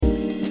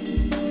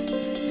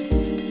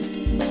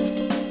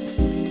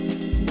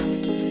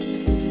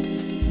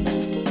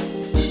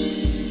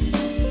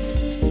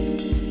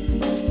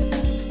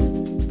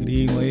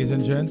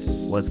Vince.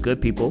 What's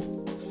good, people?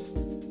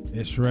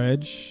 It's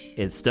Reg.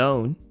 It's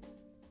Stone.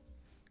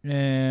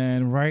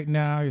 And right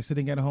now you're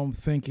sitting at home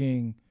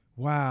thinking,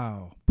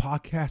 wow,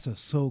 podcasts are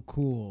so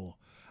cool.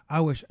 I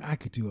wish I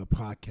could do a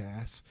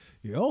podcast.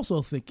 You're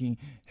also thinking,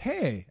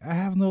 hey, I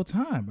have no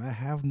time. I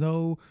have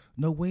no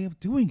way of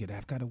doing it.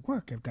 I've got to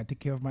work. I've got to take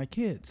care of my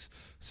kids.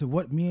 So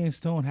what me and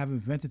Stone have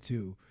invented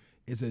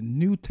is a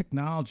new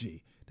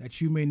technology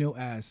that you may know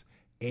as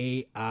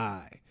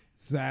AI.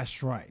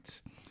 That's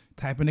right.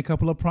 Type in a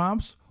couple of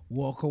prompts,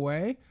 walk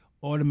away,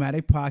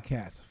 automatic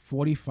podcast,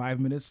 45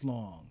 minutes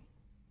long.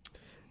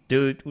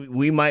 Dude,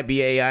 we might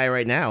be AI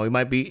right now. We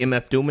might be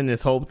MF Dooming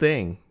this whole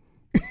thing.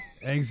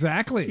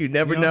 Exactly. You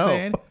never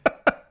know.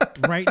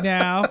 Right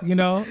now,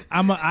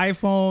 I'm an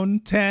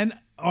iPhone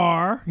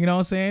 10R, you know what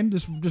I'm saying?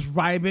 Just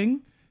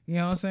vibing, you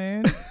know what I'm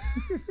saying?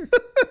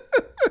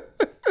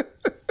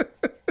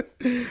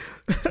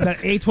 That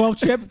A12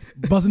 chip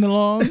buzzing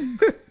along.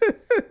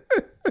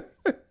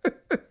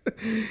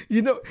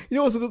 You know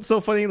what's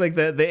so funny? Like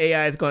the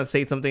AI is going to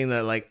say something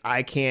that like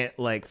I can't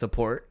like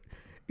support,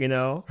 And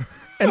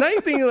I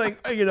think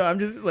I'm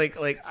just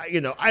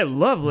I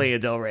love Lana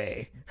Del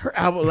Rey. Her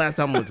last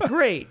album was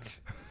great,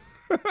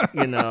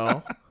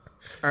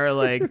 Or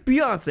like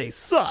Beyonce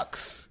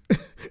sucks.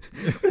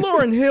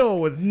 Lauren Hill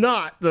was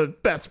not the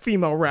best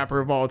female rapper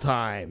of all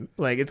time.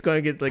 Like it's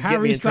going to get me in trouble.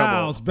 Harry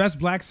Styles, best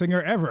black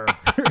singer ever.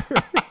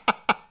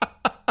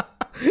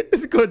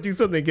 It's going to do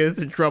something to get us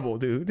in trouble,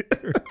 dude.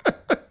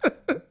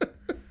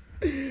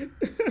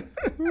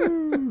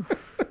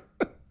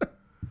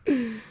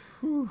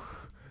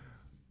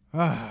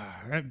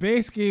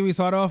 Basically, we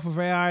start off with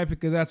AI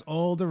because that's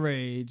all the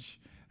rage.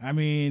 I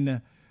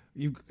mean,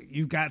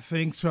 you've got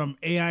things from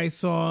AI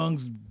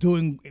songs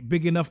doing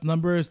big enough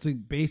numbers to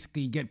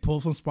basically get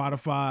pulled from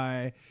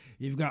Spotify.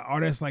 You've got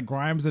artists like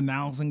Grimes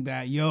announcing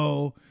that,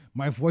 yo,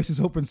 my voice is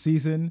open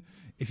season.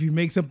 If you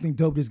make something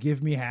dope, just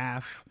give me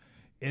half.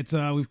 It's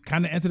we've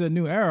kind of entered a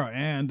new era,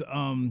 and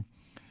a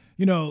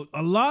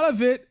lot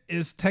of it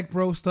is tech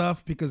bro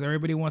stuff because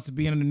everybody wants to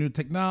be in the new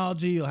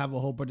technology. You'll have a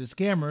whole bunch of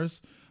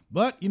scammers.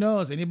 But,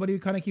 as anybody who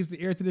kind of keeps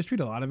the ear to the street,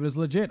 a lot of it is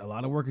legit. A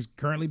lot of work is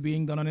currently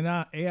being done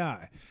on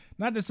AI.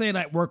 Not to say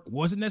that work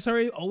wasn't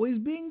necessarily always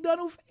being done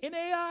in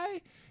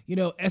AI.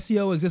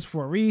 SEO exists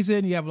for a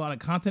reason. You have a lot of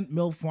content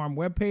mill farm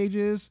web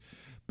pages.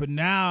 But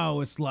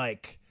now it's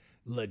like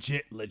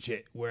legit,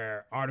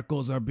 where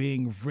articles are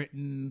being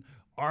written,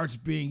 art's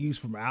being used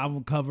from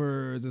album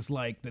covers. It's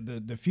like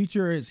the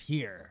future is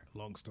here,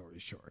 long story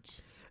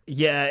short.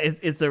 Yeah,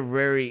 it's a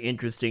very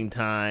interesting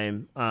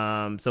time.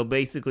 So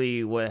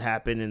basically what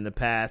happened in the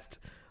past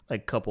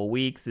like couple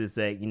weeks is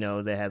that,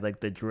 they had like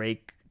the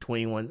Drake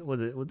 21,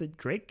 was it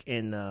Drake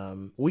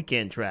and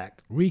Weekend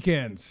track.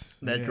 Weekends.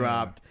 That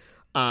dropped.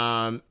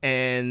 And,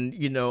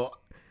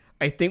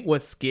 I think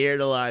what scared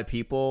a lot of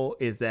people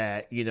is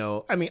that,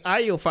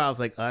 audiophiles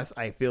like us,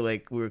 I feel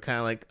like we were kind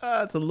of like,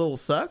 it's a little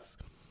sus.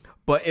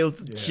 But it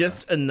was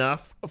just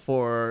enough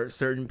for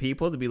certain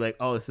people to be like,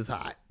 oh, this is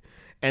hot.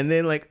 And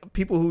then, like,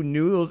 people who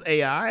knew it was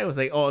AI was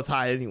like, oh, it's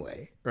hot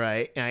anyway,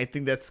 right? And I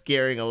think that's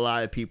scaring a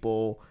lot of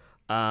people,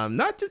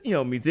 not just,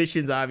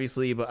 musicians,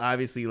 obviously, but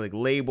obviously, like,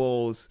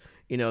 labels.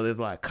 There's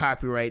a lot of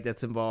copyright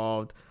that's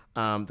involved.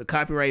 The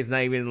copyright is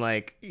not even,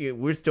 like,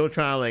 we're still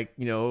trying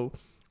to,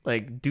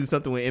 like, do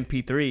something with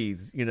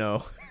MP3s,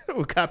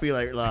 with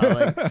copyright law.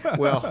 Like,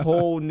 we're a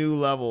whole new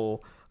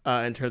level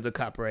in terms of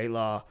copyright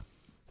law.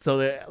 So,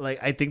 that, like,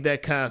 I think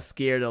that kind of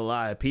scared a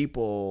lot of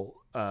people.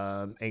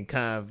 And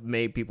kind of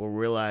made people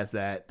realize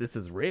that this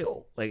is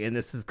real, and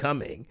this is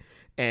coming.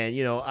 And,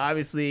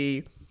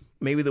 obviously,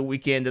 maybe the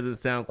Weeknd doesn't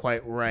sound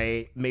quite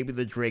right. Maybe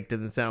the Drake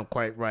doesn't sound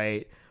quite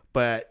right.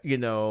 But,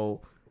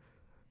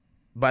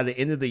 by the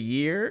end of the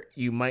year,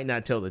 you might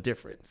not tell the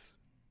difference.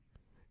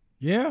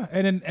 Yeah.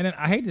 And then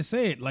I hate to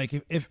say it,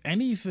 like, if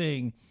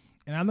anything,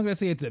 and I'm not going to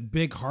say it's a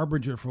big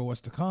harbinger for what's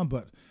to come,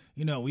 but,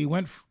 we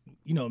went,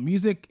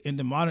 music in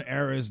the modern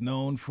era is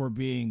known for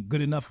being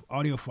good enough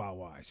audiophile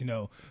wise.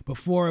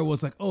 Before it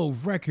was like, oh,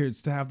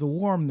 records to have the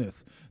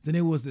warmth. Then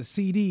it was the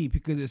CD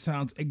because it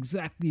sounds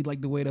exactly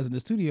like the way it does in the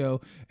studio.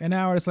 And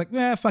now it's like,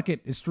 fuck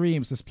it. It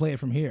streams. Let's play it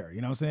from here.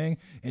 You know what I'm saying?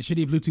 And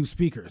shitty Bluetooth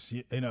speakers,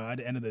 at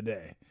the end of the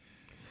day.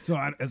 So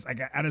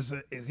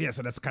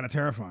so that's kind of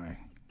terrifying.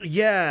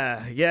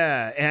 Yeah.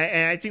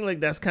 And I think like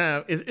that's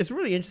kind of, it's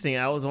really interesting.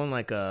 I was on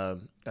like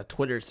a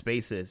Twitter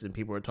Spaces and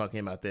people were talking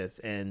about this,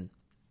 and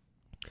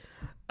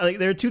like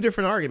there are two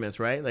different arguments,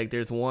 right? Like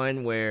there's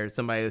one where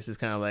somebody was just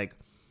kind of like,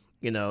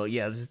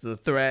 this is a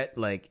threat.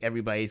 Like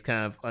everybody's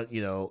kind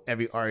of,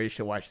 every artist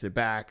should watch their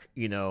back,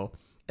 And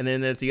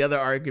then there's the other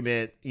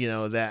argument,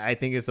 that I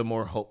think is a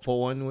more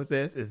hopeful one with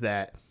this is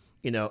that,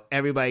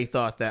 everybody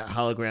thought that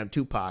hologram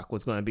Tupac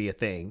was going to be a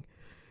thing.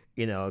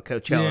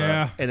 Coachella.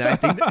 Yeah. And I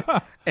think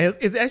and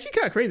it's actually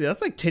kind of crazy.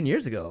 That's like 10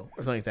 years ago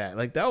or something like that.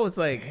 Like that was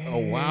like a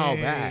while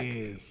back.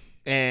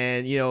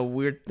 And,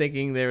 we're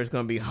thinking there's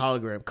going to be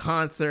hologram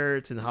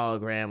concerts and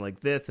hologram like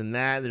this and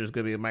that. There's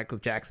going to be a Michael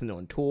Jackson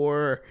on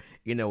tour,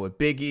 with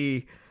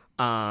Biggie.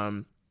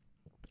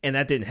 and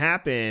that didn't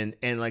happen.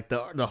 And like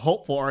the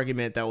hopeful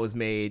argument that was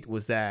made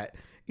was that,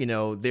 you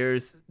know,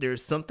 there's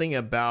something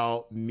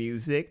about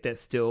music that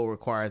still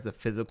requires a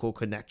physical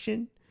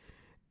connection,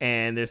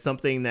 and there's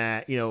something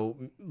that, you know,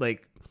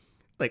 like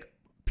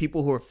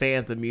people who are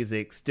fans of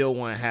music still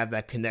want to have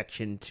that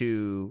connection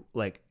to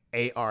like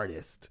a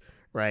artist,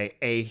 right?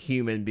 A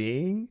human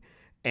being.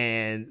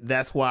 And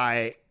that's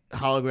why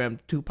hologram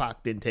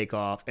Tupac didn't take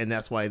off, and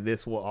that's why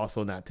this will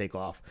also not take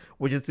off,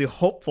 which is the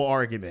hopeful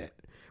argument,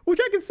 which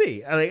I can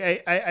see.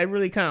 I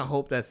really kind of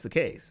hope that's the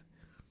case.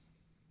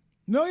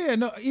 No, yeah,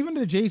 no. Even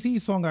the Jay-Z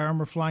song I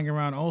remember flying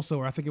around also,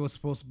 where I think it was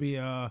supposed to be,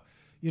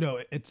 you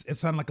know, it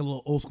sounded like a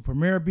little old school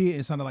Premiere beat.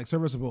 It sounded like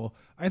serviceable.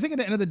 I think at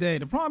the end of the day,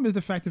 the problem is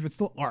the fact that it's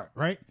still art,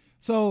 right?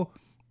 So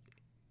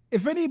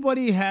if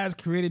anybody has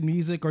created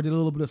music or did a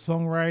little bit of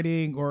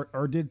songwriting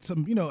or did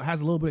some, you know,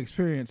 has a little bit of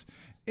experience,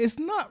 it's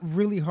not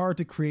really hard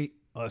to create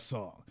a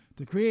song.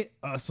 To create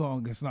a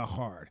song, it's not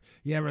hard.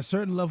 You have a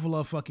certain level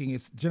of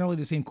it's generally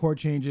the same chord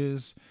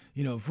changes,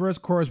 you know, verse,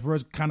 chorus,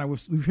 verse, kind of,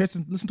 we've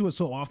listened to it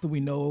so often we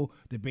know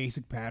the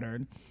basic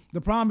pattern. The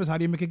problem is, how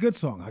do you make a good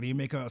song? How do you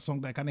make a song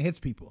that kind of hits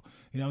people?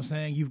 You know what I'm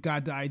saying? You've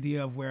got the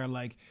idea of where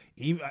I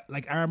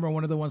remember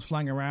one of the ones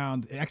flying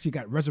around, it actually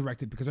got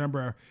resurrected because I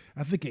remember,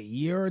 I think a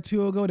year or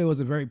two ago, there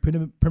was a very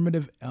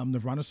primitive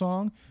Nirvana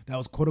song that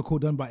was quote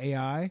unquote done by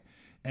AI.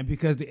 And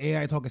because the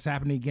AI talk is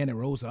happening again, it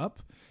rose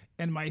up.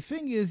 And my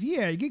thing is,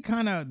 yeah, you can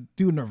kind of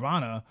do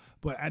Nirvana,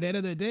 but at the end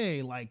of the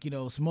day, like, you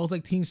know, Smells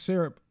Like Teen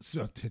Syrup,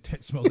 Smells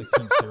Like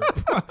Teen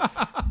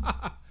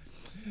Syrup.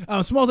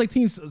 Smells Like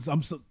Teen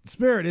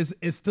Spirit is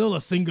still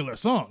a singular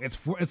song.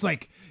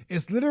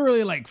 It's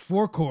literally like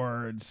 4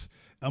 chords,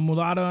 a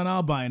mulatto and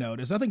albino.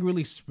 There's nothing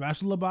really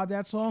special about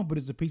that song, but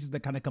it's the pieces that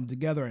kind of come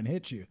together and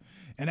hit you.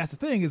 And that's the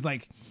thing is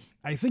like,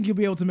 I think you'll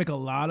be able to make a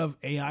lot of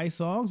AI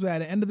songs, but at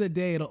the end of the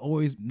day, it'll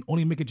always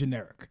only make it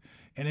generic.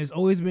 And there's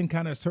always been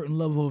kind of a certain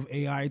level of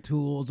AI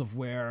tools of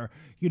where,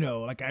 you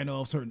know, like I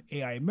know of certain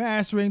AI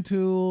mastering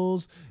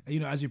tools, you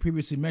know, as you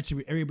previously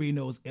mentioned, everybody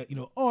knows, you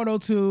know,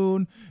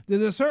 auto-tune.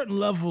 There's a certain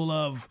level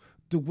of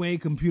the way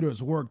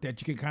computers work that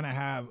you can kind of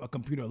have a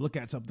computer look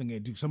at something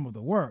and do some of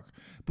the work.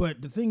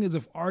 But the thing is,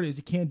 if artists,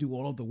 you can't do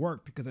all of the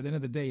work because at the end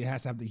of the day, it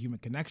has to have the human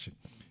connection.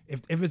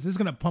 If it's just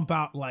going to pump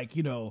out like,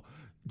 you know,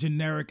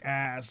 generic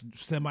ass,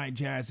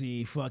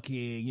 semi-jazzy,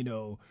 fucking, you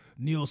know,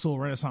 neo soul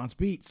renaissance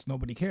beats,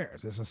 nobody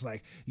cares. It's just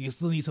like, you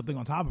still need something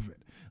on top of it.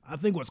 I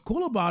think what's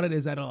cool about it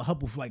is that it'll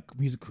help with like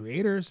music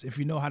creators. If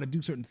you know how to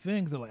do certain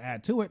things, it'll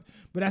add to it.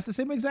 But that's the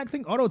same exact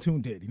thing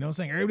auto-tune did. You know what I'm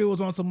saying? Everybody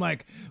was on some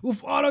like,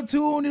 with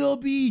auto-tune, it'll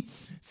be,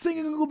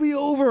 singing will be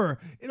over.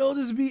 It'll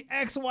just be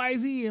X, Y,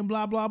 Z and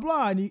blah, blah,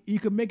 blah. And you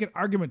could make an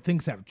argument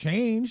things have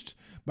changed,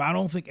 but I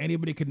don't think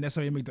anybody could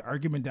necessarily make the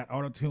argument that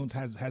auto-tunes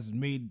has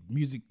made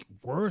music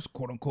worse,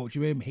 quote unquote.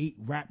 You may hate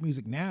rap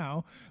music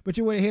now, but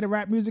you would have hated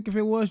rap music if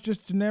it was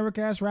just generic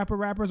ass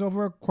rappers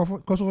over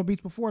crossover beats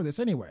before this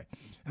anyway.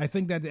 I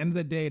think that at the end of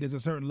the day, there's a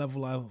certain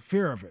level of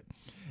fear of it.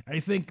 I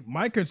think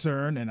my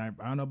concern, and I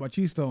don't know about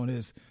you, Stone,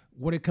 is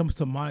when it comes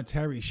to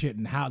monetary shit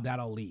and how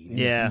that'll lead in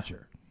the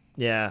future.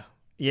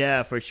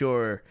 Yeah, for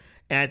sure.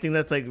 And I think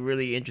that's like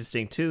really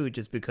interesting too,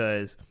 just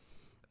because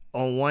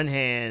on one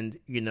hand,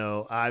 you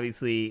know,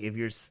 obviously if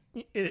you're,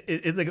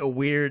 it's like a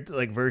weird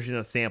like version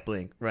of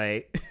sampling,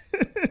 right?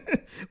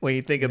 When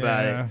you think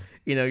about it,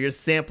 you know, you're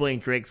sampling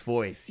Drake's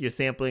voice, you're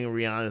sampling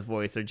Rihanna's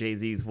voice or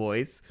Jay-Z's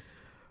voice,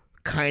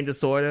 kind of,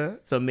 sort of.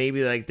 So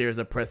maybe like there's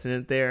a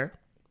precedent there.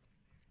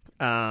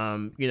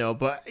 You know,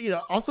 but, you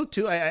know, also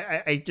too,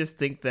 I just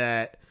think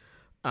that,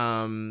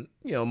 you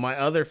know, my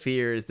other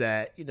fear is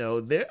that, you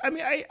know,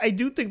 I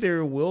do think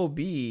there will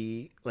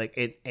be like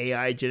an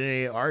AI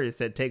generated artist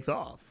that takes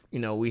off. You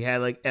know, we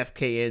had like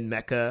FKN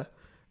Mecca,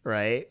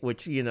 right?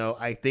 Which, you know,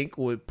 I think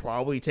would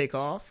probably take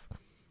off.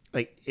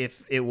 Like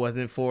if it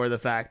wasn't for the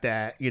fact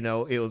that, you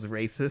know, it was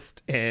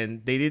racist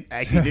and they didn't,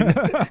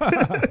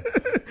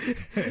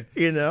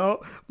 you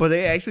know, but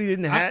they actually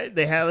didn't have,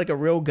 they had like a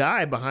real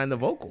guy behind the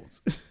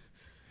vocals.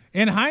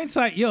 In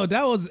hindsight, yo,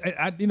 that was,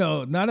 you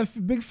know, not a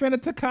big fan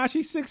of Tekashi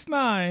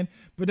 6ix9ine,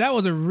 but that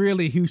was a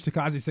really huge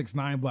Tekashi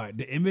 6ix9ine, but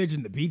the image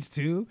and the beats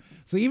too.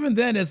 So even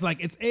then, it's like,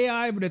 it's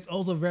AI, but it's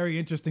also very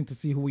interesting to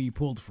see who he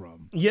pulled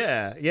from.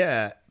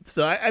 Yeah.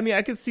 So, I mean,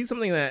 I could see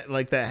something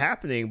like that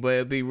happening, but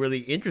it'd be really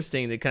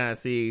interesting to kind of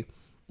see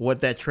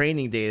what that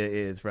training data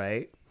is,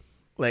 right?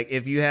 Like,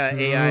 if you had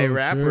AI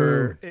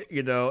rapper,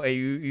 you know, and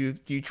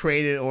you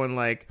train it on,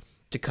 like,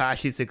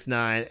 Tekashi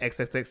 6ix9ine,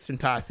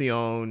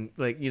 XXXTentacion,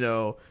 like, you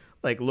know,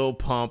 like Lil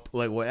Pump,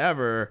 like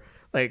whatever,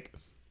 like,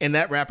 and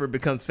that rapper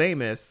becomes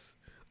famous,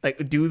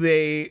 like, do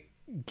they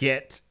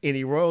get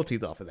any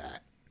royalties off of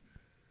that?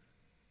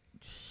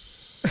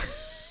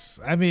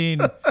 I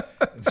mean,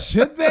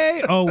 should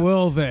they or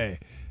will they?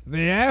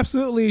 They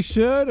absolutely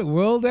should.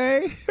 Will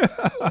they?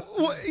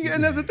 Well, yeah,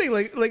 and that's the thing.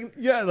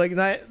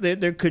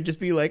 There could just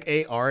be like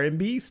a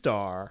R&B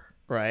star,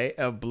 right?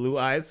 A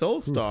blue-eyed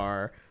soul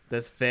star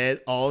that's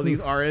fed all these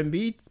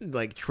R&B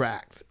like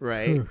tracks,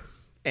 right?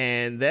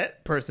 and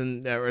that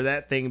person or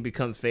that thing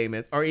becomes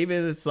famous, or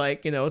even it's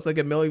like, you know, it's like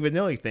a Milli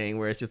Vanilli thing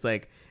where it's just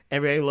like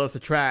everybody loves the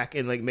track,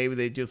 and like maybe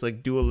they just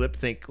like do a lip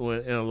sync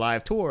in a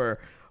live tour,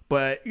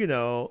 but you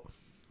know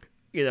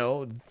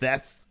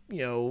that's,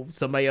 you know,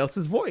 somebody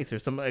else's voice or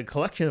a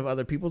collection of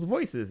other people's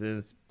voices, and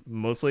it's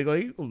most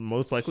likely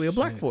a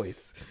black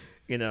voice.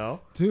 You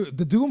know, dude,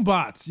 the Doom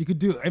bots you could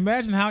do.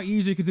 Imagine how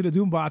easy you could do the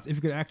Doom bots if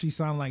you could actually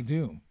sound like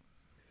Doom.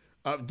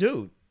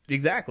 Dude,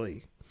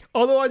 exactly.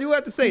 Although I do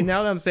have to say,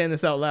 now that I'm saying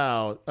this out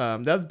loud,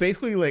 that's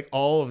basically like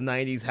all of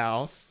 '90s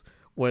house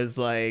was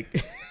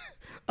like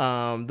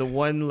the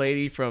one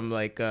lady from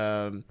like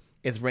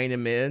It's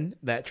Raining Men,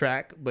 that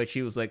track, but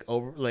she was like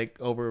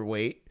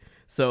overweight,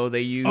 so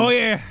they used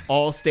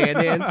all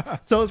stand-ins.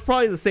 So it's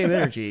probably the same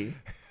energy.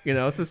 You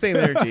know, it's the same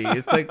energy.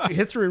 It's like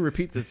history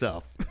repeats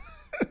itself.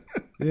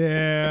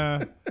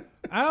 Yeah,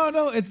 I don't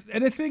know.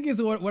 And the thing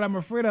is, what I'm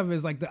afraid of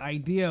is like the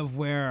idea of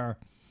where,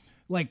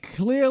 like,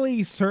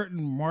 clearly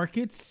certain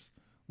markets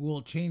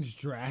will change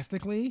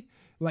drastically.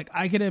 Like,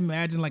 I can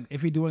imagine, like,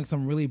 if you're doing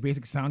some really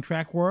basic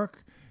soundtrack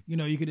work, you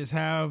know, you could just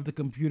have the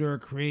computer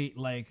create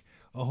like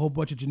a whole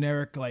bunch of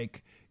generic,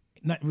 like,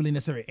 not really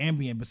necessarily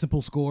ambient, but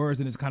simple scores,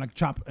 and it's kind of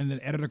chop, and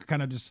the editor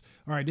kind of just,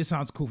 all right, this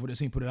sounds cool for this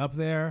scene, put it up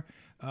there.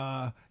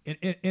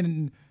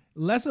 And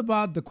less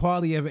about the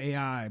quality of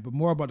AI, but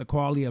more about the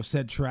quality of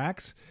said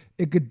tracks.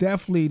 It could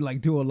definitely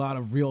like do a lot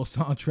of real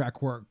soundtrack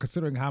work,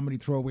 considering how many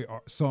throwaway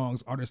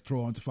songs artists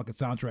throw onto fucking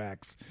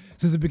soundtracks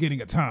since the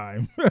beginning of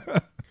time.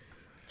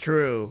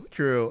 True.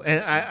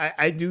 And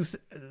I do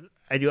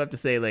have to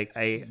say, like,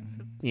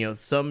 you know,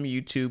 some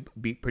YouTube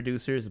beat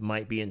producers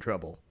might be in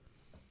trouble.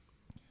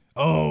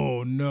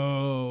 Oh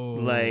no!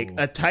 Like,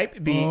 a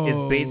type beat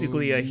is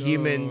basically a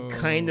human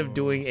kind of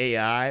doing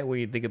AI when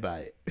you think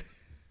about it.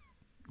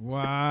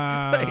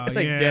 Wow. like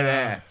dead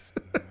ass.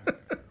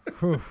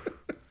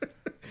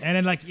 And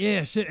then, like,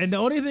 yeah, shit. And the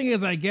only thing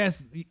is, I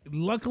guess,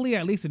 luckily,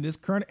 at least in this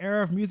current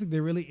era of music,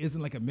 there really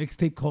isn't like a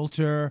mixtape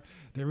culture.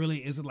 There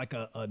really isn't like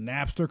a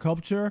Napster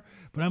culture.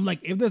 But I'm like,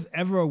 if there's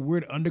ever a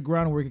weird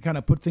underground where you can kind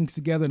of put things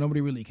together and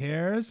nobody really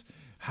cares,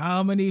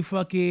 how many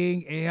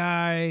fucking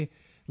AI...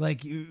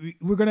 Like,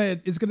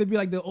 it's gonna be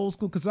like the old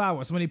school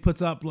Kazawa. Somebody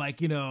puts up, like,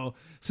 you know,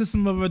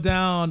 System of a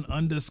Down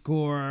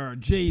 _,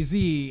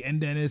 Jay-Z, and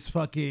then it's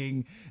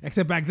fucking,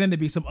 except back then there'd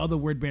be some other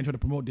weird band trying to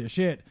promote their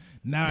shit.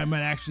 Now it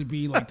might actually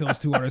be like those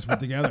two artists put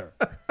together.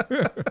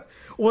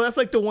 Well, that's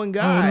like the one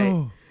guy. Oh,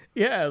 no.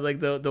 Yeah, like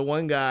the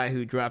one guy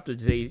who dropped a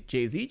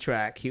Jay-Z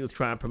track, he was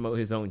trying to promote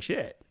his own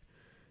shit.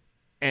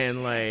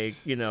 And,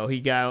 like, you know, he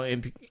got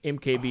on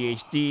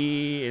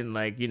MKBHD and,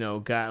 like, you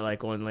know, got,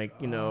 like, on, like,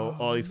 you know,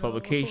 all these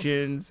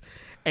publications.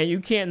 And you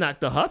can't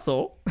knock the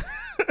hustle.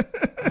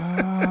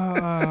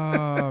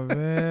 Oh,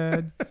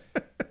 man.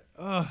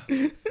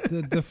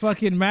 The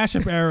fucking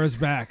mashup era is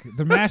back.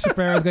 The mashup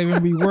era is going to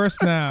even be worse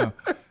now.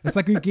 It's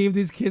like we gave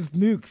these kids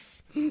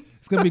nukes.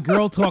 It's going to be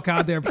Girl Talk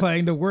out there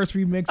playing the worst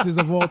remixes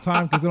of all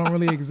time because they don't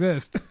really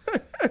exist.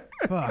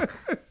 Fuck.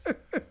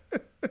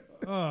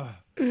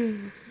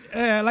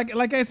 Yeah,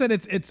 like I said,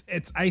 it's.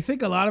 I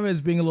think a lot of it is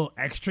being a little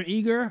extra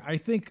eager. I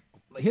think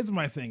here's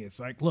my thing: it's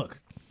like, look,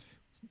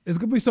 there's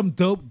gonna be some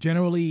dope,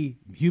 generally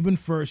human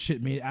first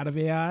shit made out of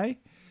AI.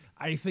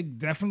 I think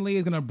definitely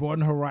it's gonna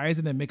broaden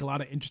horizon and make a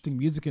lot of interesting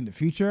music in the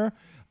future.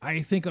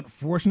 I think,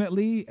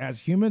 unfortunately,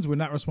 as humans, we're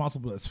not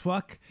responsible as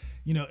fuck.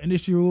 You know,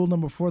 industry rule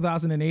number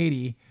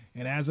 4080,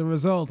 and as a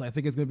result, I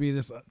think it's gonna be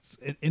this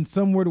in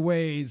some weird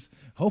ways.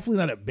 Hopefully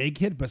not a big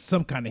hit, but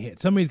some kind of hit.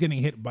 Somebody's getting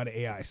hit by the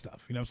AI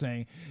stuff. You know what I'm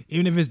saying?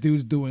 Even if it's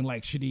dudes doing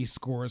like shitty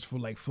scores for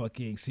like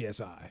fucking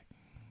CSI.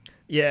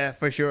 Yeah,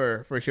 for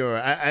sure.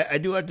 I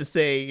do have to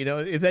say, you know,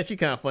 it's actually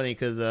kind of funny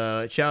because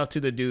shout out to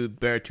the dude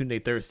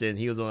Baratunde Thurston.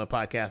 He was on a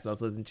podcast I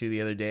was listening to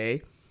the other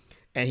day,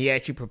 and he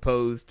actually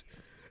proposed.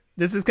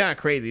 This is kind of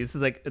crazy. This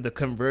is like the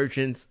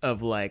convergence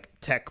of like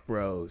tech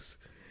bros,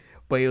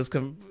 but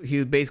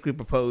he basically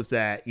proposed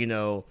that, you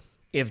know,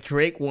 if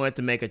Drake wanted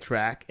to make a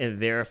track and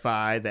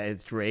verify that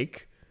it's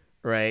Drake,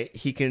 right,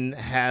 he can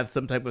have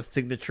some type of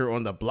signature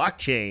on the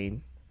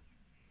blockchain.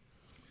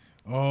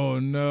 Oh,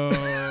 no.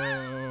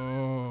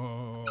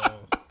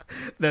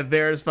 That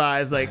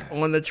verifies, like,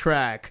 on the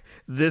track,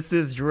 this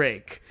is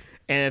Drake.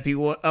 And if he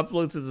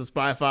uploads it to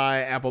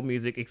Spotify, Apple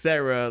Music,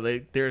 etc.,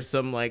 like, there's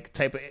some, like,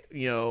 type of,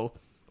 you know,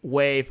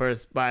 way for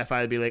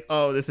Spotify to be like,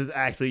 oh, this is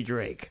actually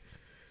Drake.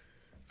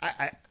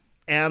 And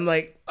I'm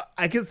like,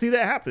 I can see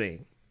that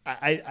happening.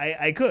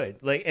 I could,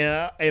 like,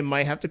 and it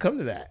might have to come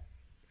to that.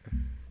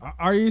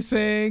 Are you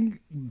saying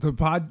the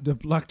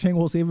blockchain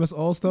will save us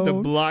all, Stone? The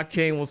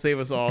blockchain will save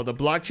us all. The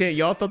blockchain,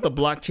 y'all thought the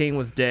blockchain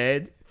was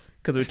dead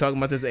because we were talking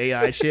about this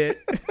AI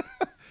shit.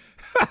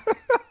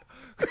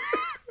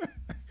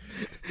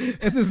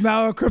 This is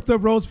now a Crypto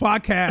Bros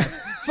podcast.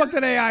 Fuck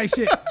that AI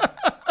shit.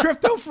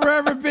 Crypto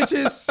forever,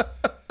 bitches.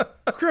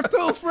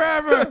 Crypto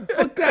forever.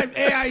 Fuck that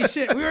AI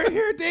shit. We were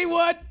here day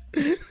one.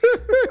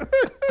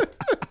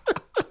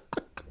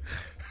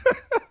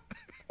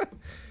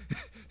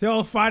 They're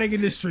all fighting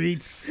in the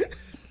streets.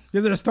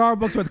 There's a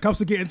Starbucks where the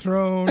cups are getting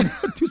thrown.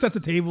 2 sets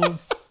of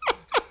tables.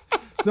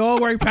 They're all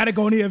wearing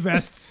Patagonia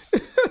vests.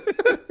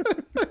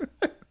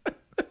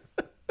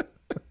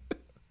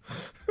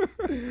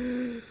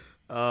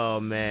 Oh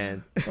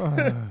man.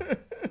 Oh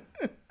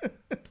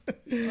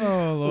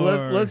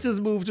Lord. Let's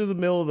just move to the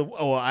middle of the.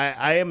 Oh,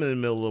 I am in the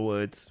middle of the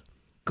woods.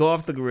 Go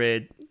off the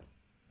grid.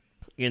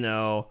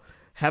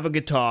 Have a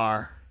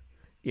guitar.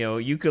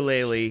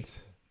 Ukulele.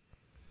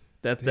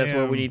 That's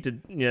what we need to.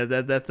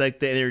 That's like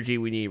the energy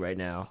we need right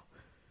now.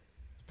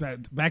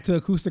 Back to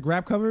acoustic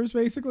rap covers,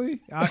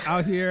 basically.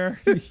 Out here.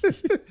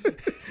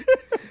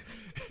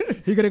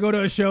 You're gonna go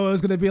to a show.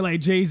 It's gonna be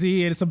like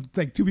Jay-Z and some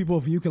like two people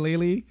with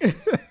ukulele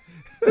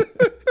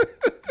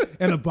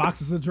and a box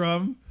as a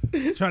drum,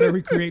 trying to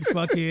recreate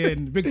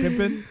fucking Big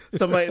Pimpin'.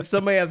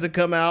 Somebody has to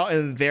come out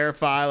and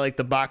verify like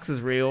the box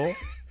is real,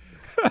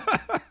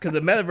 because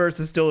the metaverse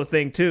is still a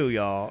thing too,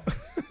 y'all.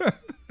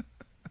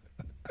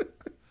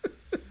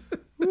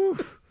 Woo.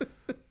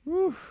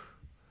 Woo.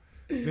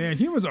 Man,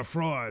 humans are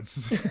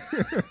frauds.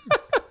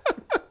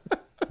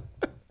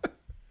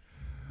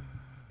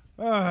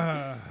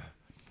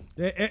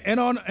 And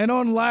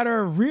on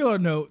lighter, realer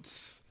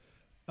notes,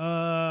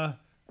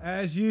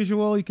 as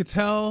usual, you could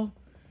tell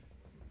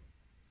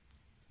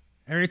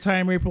every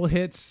time April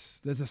hits,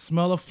 there's a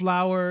smell of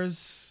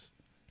flowers.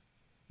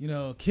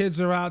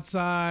 Kids are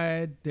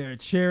outside, they're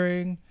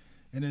cheering,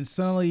 and then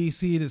suddenly you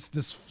see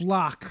this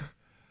flock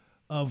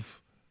of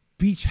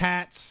beach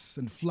hats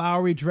and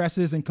flowery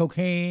dresses and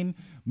cocaine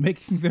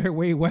making their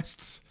way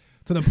west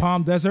to the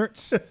Palm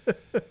Deserts.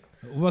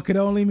 What could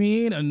only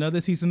mean another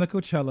season of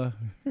Coachella.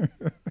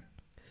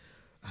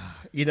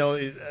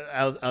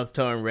 I was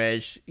telling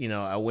Reg,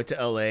 I went to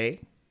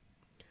LA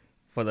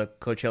for the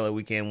Coachella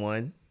weekend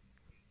one,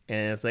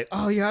 and it's like,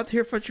 oh, you're out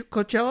here for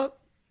Coachella?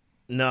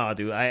 No,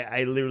 dude,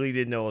 I literally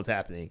didn't know what was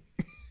happening.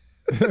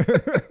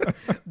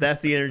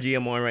 That's the energy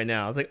I'm on right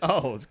now. I was like,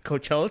 oh,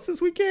 Coachella's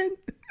this weekend?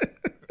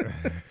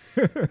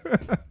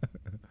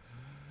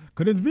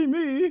 Couldn't be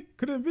me.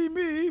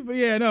 But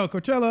yeah, no,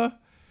 Coachella,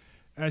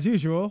 as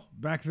usual,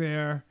 back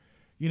there.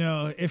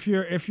 If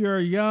you're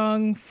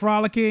young,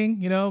 frolicking,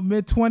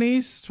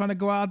 mid-20s, trying to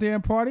go out there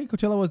and party,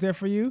 Coachella was there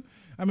for you.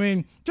 I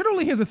mean,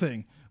 generally, here's the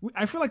thing.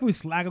 I feel like we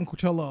slag on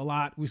Coachella a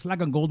lot. We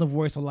slag on Golden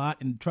Voice a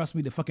lot, and trust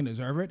me, they fucking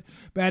deserve it.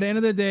 But at the end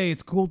of the day,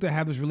 it's cool to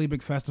have this really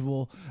big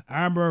festival. I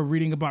remember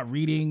reading about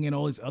Reading and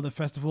all these other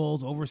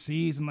festivals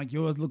overseas, and like,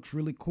 yours looks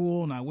really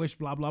cool, and I wish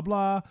blah, blah,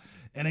 blah.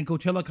 And then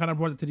Coachella kind of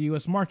brought it to the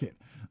U.S. market.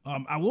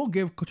 I will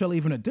give Coachella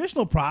even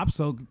additional props,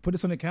 so put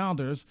this on the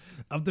calendars,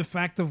 of the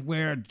fact of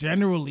where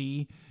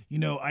generally,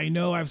 I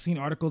know I've seen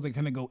articles that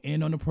kind of go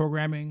in on the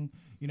programming,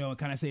 and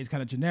kind of say it's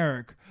kind of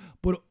generic.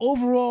 But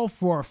overall,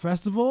 for a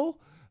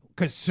festival,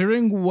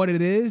 considering what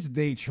it is,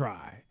 they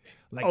try.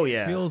 Like, oh,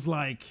 yeah. It feels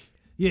like,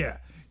 yeah,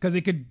 because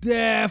it could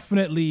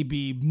definitely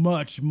be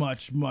much,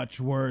 much, much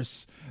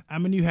worse. I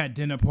mean, you had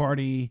Dinner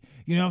Party,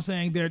 you know what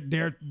I'm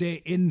saying? They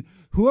in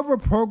whoever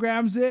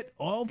programs it,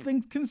 all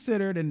things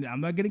considered, and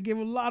I'm not going to give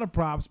a lot of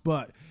props,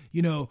 but,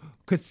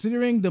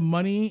 considering the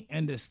money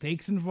and the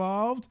stakes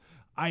involved,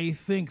 I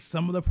think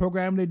some of the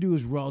programming they do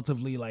is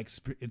relatively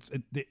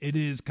it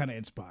is kind of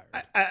inspired.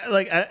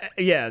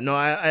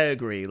 I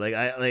agree.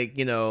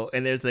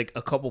 And there's like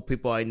a couple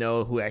people I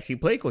know who actually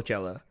play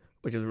Coachella,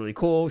 which is really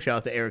cool. Shout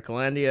out to Eric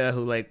Calandia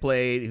who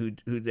played, who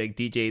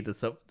DJ'd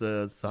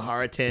the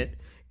Sahara tent,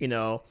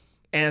 and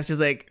it's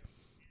just like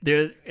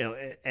there,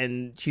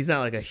 and she's not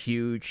like a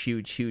huge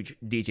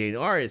DJ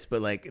artist,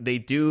 but like they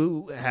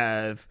do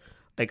have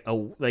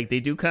they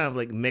do kind of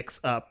like mix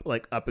up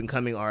like up and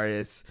coming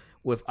artists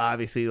with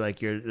obviously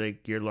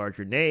your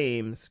larger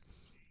names,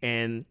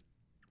 and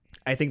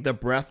I think the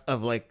breadth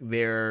of like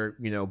their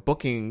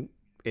booking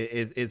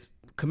is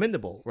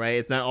commendable, right?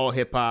 It's not all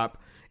hip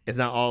hop, it's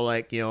not all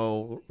like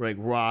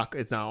rock,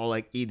 it's not all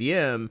like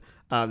EDM.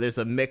 There's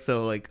a mix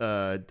of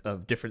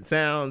of different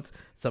sounds.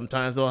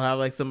 Sometimes they'll have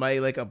like somebody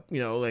like a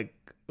like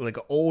an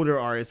older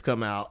artist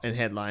come out and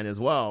headline as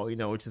well,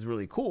 which is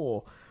really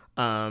cool.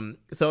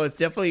 So it's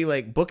definitely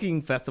like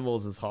booking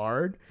festivals is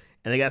hard.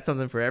 And they got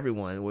something for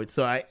everyone.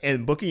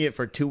 And booking it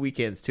for 2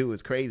 weekends too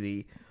is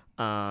crazy.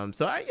 I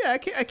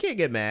can't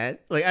get mad.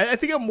 Like I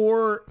think I'm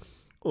more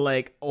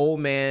like old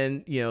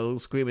man,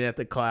 screaming at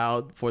the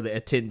cloud for the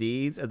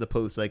attendees as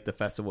opposed to like the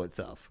festival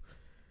itself.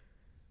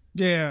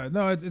 Yeah,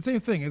 no, it's the same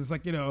thing. It's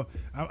like,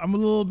 I'm a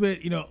little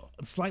bit,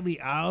 slightly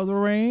out of the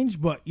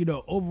range, but,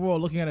 overall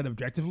looking at it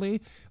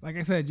objectively, like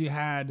I said, you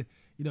had,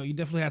 you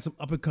definitely had some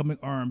up and coming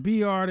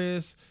R&B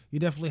artists. You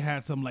definitely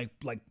had some like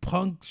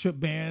punk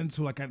bands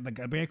who like a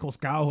band called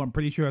Scowl, who I'm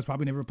pretty sure has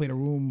probably never played a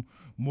room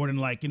more than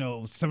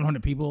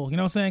 700 people. You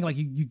know what I'm saying? Like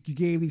you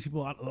gave these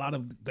people a lot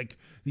of like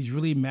these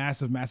really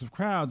massive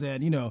crowds,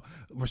 and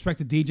respect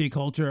to DJ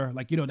culture.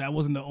 Like that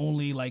wasn't the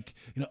only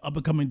up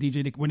and coming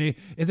DJ.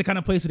 It's the kind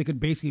of place where they could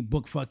basically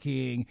book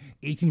fucking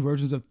 18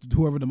 versions of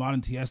whoever the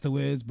modern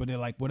Tiesto is, but they're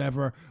like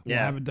whatever. We'll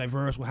have it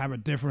diverse. We'll have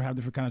it different. Have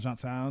different kind of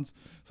sounds.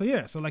 So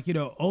yeah. So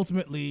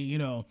ultimately,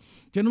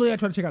 generally I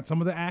try to check out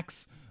some of the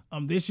acts.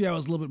 This year I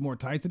was a little bit more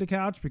tight to the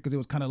couch because it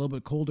was kind of a little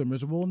bit cold and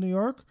miserable in New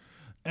York.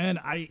 And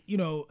I,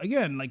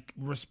 again, like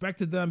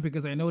respected them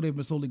because I know they've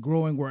been slowly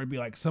growing where it'd be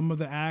like some of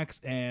the acts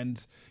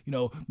and,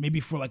 maybe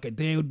for like a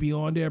day it would be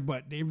on there,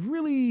 but they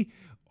really,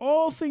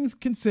 all things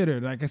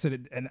considered, like I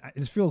said,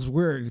 it feels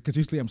weird because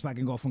usually I'm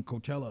slacking off on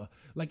Coachella.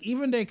 Like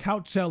even their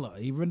Coachella,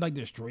 even like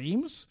their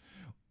streams,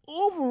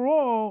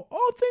 overall,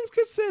 all things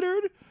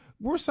considered,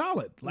 were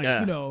solid. Like,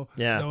 there were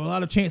a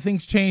lot of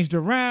things changed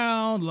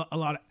around. A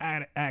lot of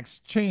acts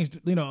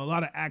changed. A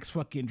lot of acts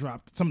fucking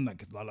dropped. Something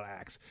like a lot of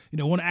acts.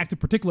 One act in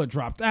particular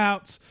dropped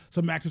out.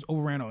 Some actors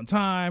overran on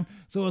time.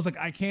 So it's like,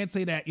 I can't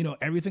say that,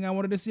 everything I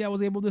wanted to see, I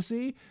was able to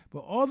see. But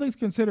all things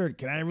considered,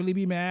 can I really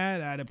be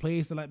mad at a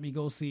place to let me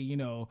go see,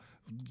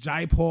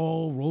 Jai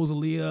Paul,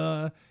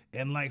 Rosalia,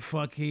 and like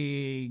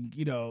fucking,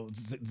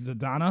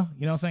 Zadana?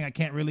 You know what I'm saying? I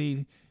can't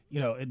really...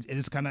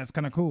 it's kind of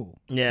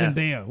cool. Yeah.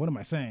 Zendaya. What am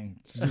I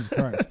saying? Jesus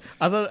Christ.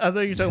 I thought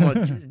you were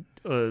talking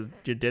about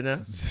Jadena.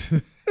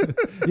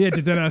 Yeah,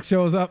 Jadena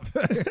shows up.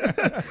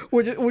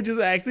 which is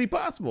actually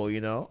possible,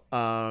 Yeah, here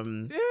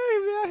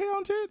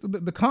on Ted.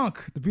 The conch,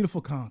 the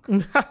beautiful conch.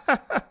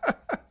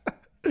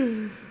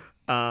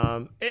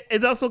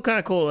 It's also kind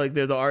of cool. Like,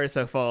 there's an artist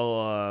I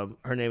follow.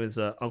 Her name is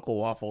Uncle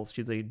Waffles.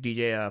 She's a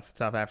DJ of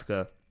South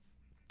Africa.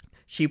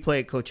 She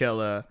played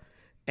Coachella,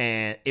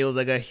 and it was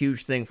like a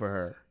huge thing for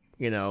her.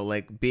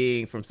 Like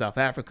being from South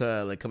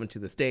Africa, like coming to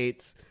the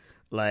States,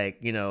 like,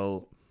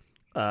 it's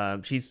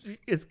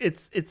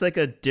like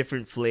a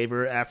different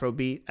flavor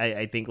Afrobeat.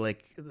 I think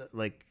like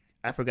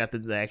I forgot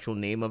the actual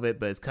name of it,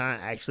 but it's kind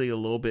of actually a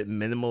little bit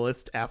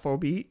minimalist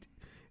Afrobeat,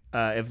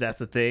 if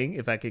that's a thing,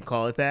 if I can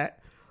call it that.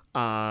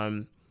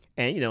 And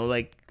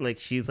like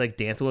she's like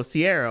dancing with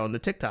Sierra on the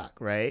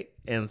TikTok, right?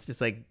 And it's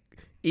just like,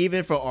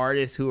 even for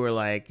artists who are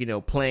like,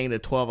 playing the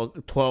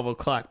 12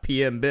 o'clock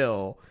PM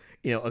bill,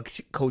 a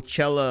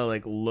Coachella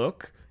like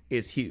look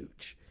is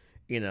huge,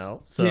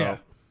 So yeah,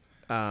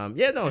 No,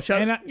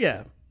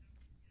 yeah.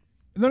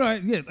 No,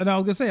 yeah, and I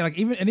was gonna say like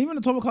even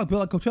the 12 o'clock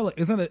bill at Coachella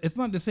it's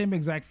not the same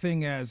exact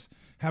thing as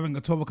having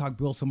a 12 o'clock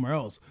bill somewhere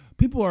else.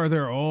 People are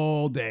there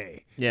all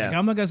day. Yeah, like,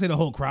 I'm not gonna say the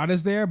whole crowd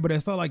is there, but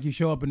it's not like you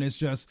show up and it's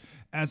just,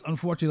 as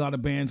unfortunately a lot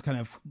of bands kind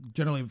of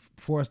generally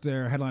force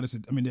their headliners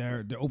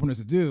their openers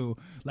to do,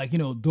 like,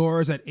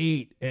 doors at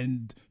 8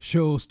 and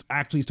shows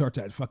actually starts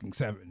at fucking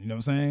 7. You know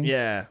what I'm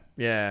saying?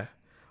 Yeah.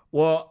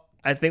 Well,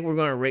 I think we're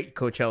gonna rate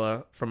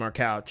Coachella from our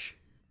couch.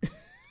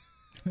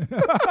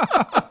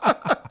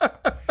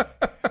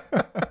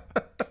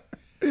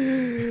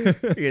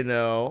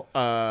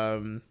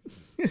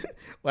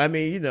 I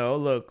mean,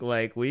 look,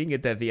 like, we can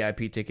get that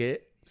VIP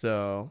ticket,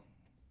 so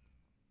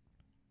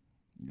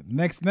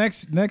next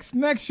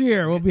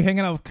year we'll be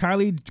hanging out with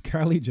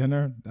Kylie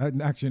Jenner.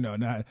 Actually, no,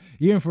 not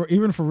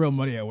even for real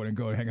money, I wouldn't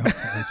go hang out with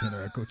Kylie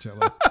Jenner at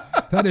Coachella.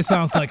 That just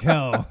sounds like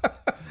hell.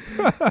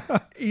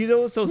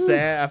 What's so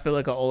sad? I feel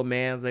like an old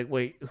man's like,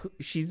 wait,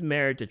 she's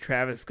married to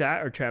Travis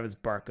Scott or Travis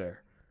Barker?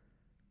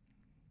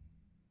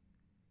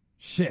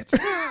 Shit.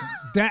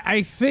 That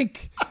I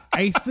think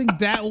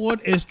that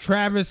one is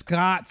Travis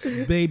Scott's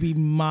baby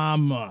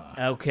mama.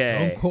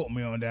 Okay. Don't quote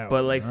me on that but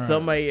one. Like, all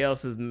somebody right.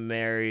 else is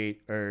married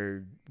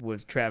or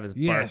with Travis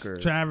Barker.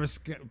 Yes,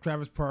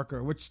 Travis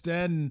Parker, which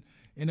then,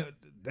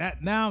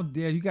 that now,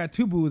 yeah, you got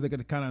two boos that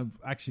could kind of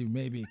actually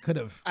maybe could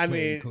have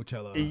played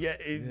Coachella. Yeah.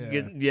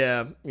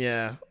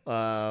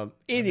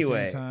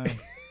 Anyway.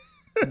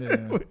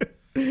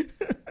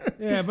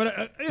 Yeah,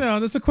 but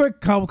just a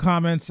quick couple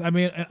comments. I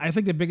mean, I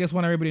think the biggest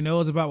one everybody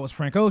knows about was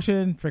Frank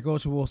Ocean. Frank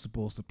Ocean was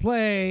supposed to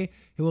play.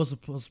 He was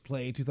supposed to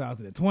play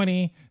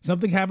 2020.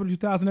 Something happened in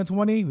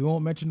 2020. We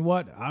won't mention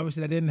what.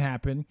 Obviously, that didn't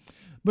happen.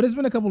 But it's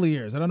been a couple of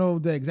years. I don't know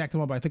the exact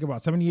amount, but I think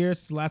about 7 years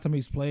since the last time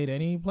he's played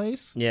any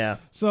place. Yeah.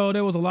 So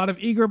there was a lot of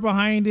eager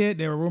behind it.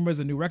 There were rumors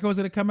of new records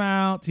that had come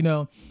out. It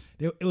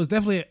was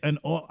definitely an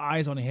all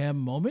eyes on him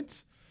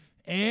moment.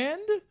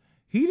 And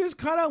he just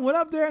kind of went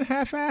up there and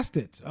half-assed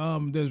it.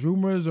 There's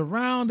rumors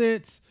around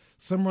it.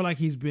 Some were like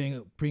he's being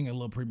a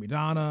little prima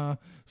donna.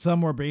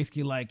 Some were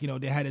basically like,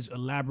 they had this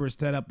elaborate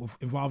setup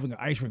involving an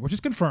ice rink, which is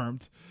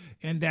confirmed.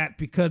 And that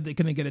because they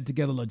couldn't get it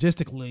together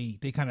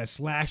logistically, they kind of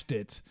slashed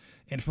it.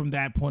 And from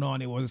that point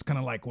on, it was kind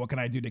of like, what can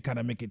I do to kind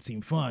of make it seem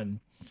fun?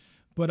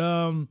 But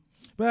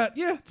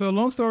yeah, so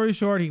long story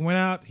short, he went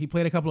out, he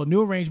played a couple of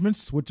new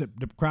arrangements, which the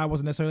crowd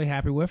wasn't necessarily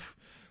happy with.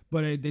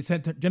 But they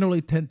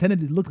generally tended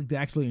to look like they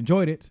actually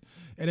enjoyed it.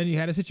 And then you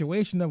had a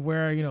situation of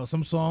where,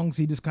 some songs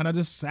he just kind of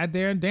just sat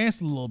there and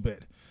danced a little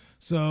bit.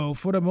 So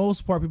for the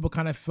most part, people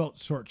kind of felt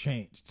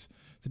shortchanged.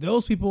 To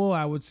those people,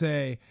 I would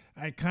say,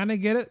 I kind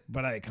of get it,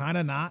 but I kind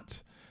of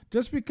not.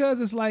 Just because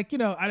it's like, at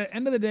the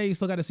end of the day, you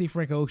still got to see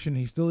Frank Ocean.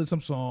 He still did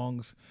some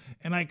songs.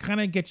 And I kind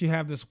of get you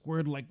have this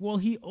word like, well,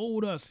 he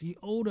owed us.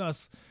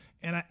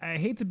 And I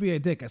hate to be a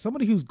dick. As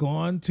somebody who's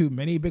gone to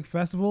many big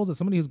festivals, as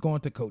somebody who's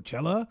gone to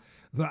Coachella,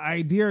 the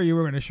idea you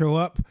were going to show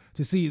up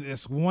to see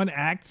this one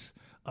act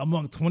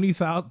among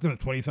 200,000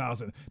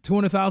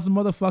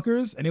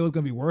 motherfuckers and it was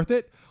going to be worth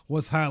it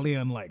was highly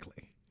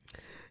unlikely.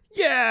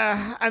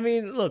 Yeah. I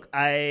mean, look,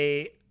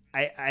 I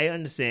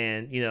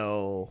understand,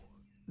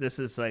 this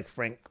is like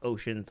Frank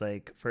Ocean's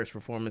like first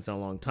performance in a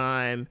long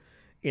time.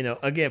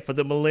 again, for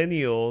the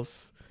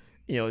millennials,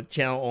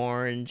 Channel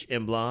Orange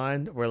and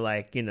Blonde were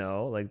like,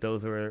 like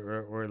those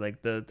were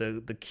like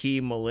the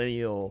key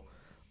millennial,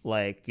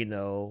 like,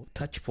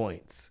 touch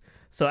points.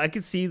 So I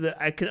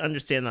could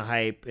understand the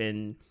hype,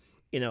 and,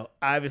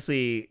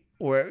 obviously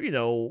where,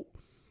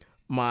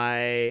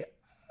 my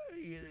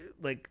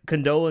like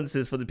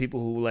condolences for the people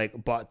who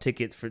like bought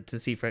tickets to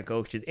see Frank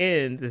Ocean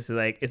ends. It's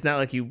like, it's not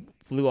like you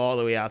flew all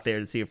the way out there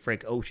to see a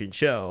Frank Ocean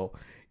show.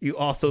 You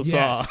also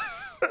saw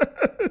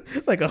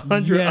like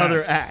 100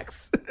 other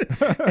acts.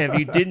 And if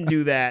you didn't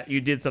do that,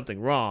 you did something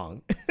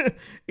wrong.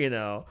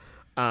 But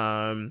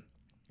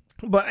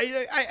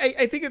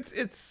I think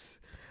it's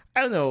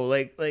I don't know,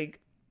 like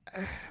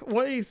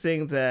one of these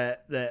things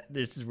that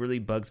just really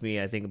bugs me,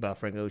 I think, about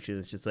Frank Ocean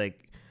is just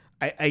like,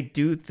 I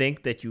do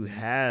think that you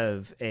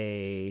have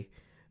a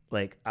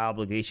like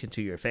obligation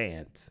to your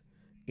fans,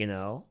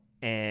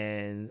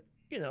 and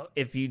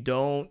if you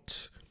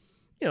don't,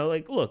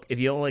 like, look, if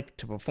you don't like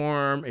to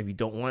perform, if you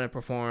don't want to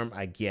perform,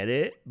 I get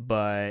it,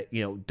 but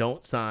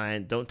don't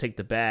take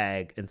the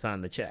bag and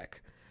sign the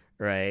check,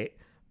 right?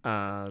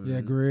 Yeah,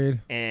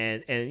 agreed.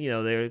 And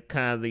there are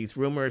kind of these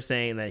rumors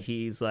saying that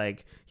he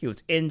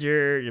was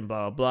injured and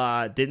blah blah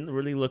blah. Didn't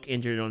really look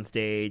injured on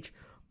stage.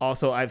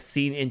 Also, I've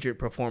seen injured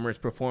performers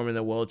perform in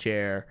a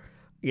wheelchair.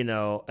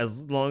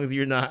 As long as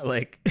you're not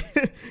like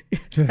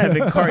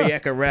having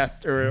cardiac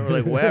arrest or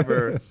like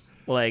whatever,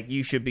 like,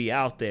 you should be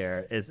out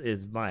there.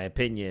 Is my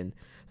opinion.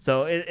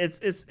 So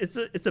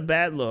it's a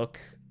bad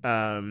look.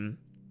 I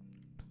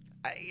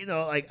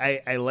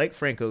like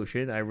Frank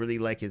Ocean. I really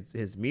like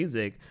his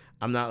music.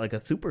 I'm not like a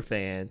super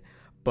fan,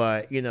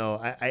 but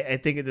I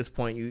think at this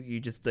point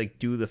you just like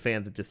do the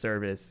fans a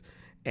disservice,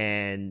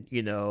 and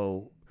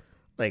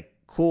like,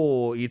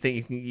 cool, you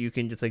think you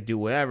can just like do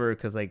whatever,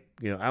 because like,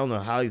 I don't know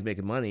how he's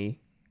making money.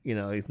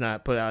 He's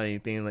not put out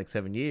anything in like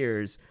 7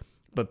 years,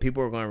 but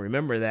people are going to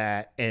remember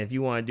that. And if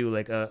you want to do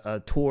like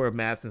a tour of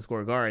Madison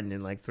Square Garden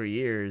in like 3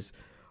 years,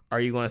 are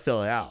you going to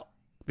sell it out?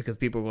 Because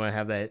people are going to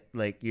have that,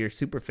 like, your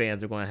super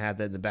fans are going to have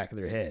that in the back of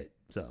their head.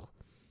 So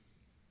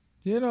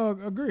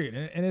agreed.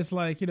 And it's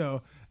like, at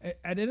the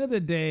end of the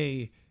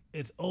day,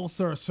 it's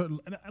also a certain,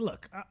 and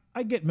look,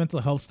 I get mental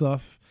health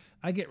stuff,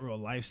 I get real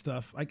life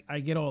stuff, I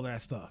get all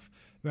that stuff.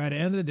 But at the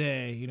end of the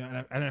day,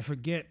 and I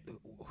forget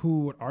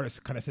who artists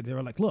kind of said, they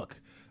were like, look,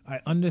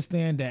 I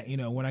understand that,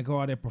 when I go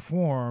out and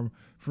perform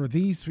for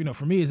these,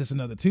 for me, it's just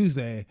another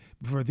Tuesday.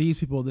 But for these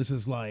people, this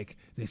is like,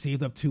 they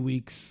saved up 2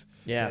 weeks.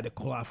 Yeah. They had to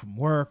call out from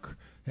work.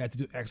 They had to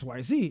do X,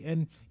 Y, Z.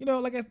 And,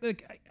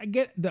 I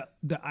get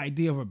the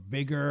idea of a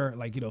bigger,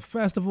 like,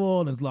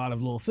 festival, and there's a lot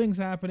of little things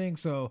happening.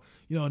 So,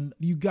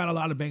 you got a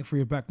lot of bang for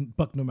your buck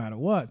no matter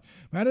what.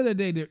 But at the end of the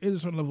day, there is a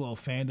certain level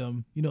of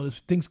fandom. There's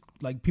things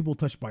like people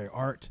touched by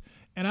art.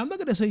 And I'm not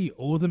going to say you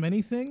owe them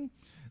anything.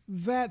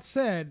 That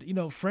said,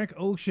 Frank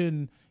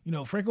Ocean,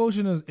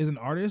 is an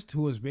artist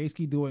who is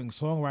basically doing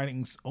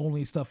songwriting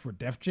only stuff for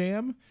Def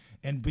Jam,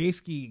 and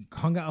basically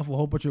hung out with a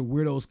whole bunch of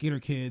weirdo skater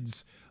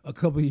kids a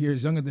couple of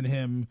years younger than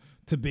him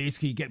to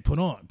basically get put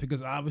on,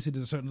 because obviously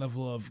there's a certain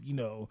level of,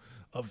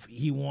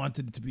 he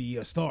wanted to be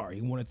a star.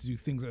 He wanted to do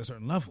things at a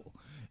certain level.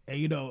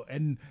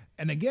 And,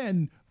 and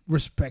again,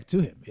 respect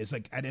to him. It's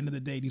like, at the end of the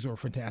day, these are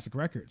fantastic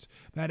records.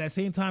 But at the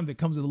same time, there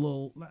comes a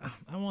little,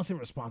 I don't want to say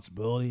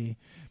responsibility,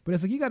 but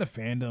it's like, you got a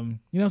fandom.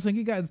 You know what I'm saying?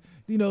 You guys,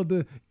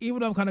 even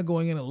though I'm kind of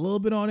going in a little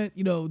bit on it,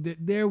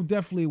 there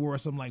definitely were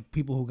some like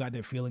people who got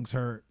their feelings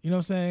hurt. You know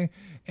what I'm saying?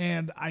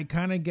 And I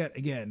kind of get,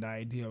 again, the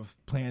idea of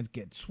plans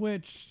get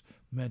switched,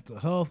 mental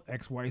health,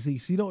 X, Y, Z.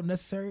 So you don't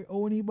necessarily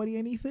owe anybody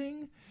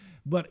anything.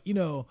 But,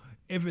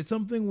 if it's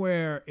something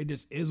where it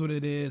just is what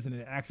it is and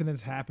an accident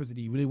happens and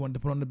you really wanted to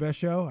put on the best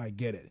show, I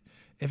get it.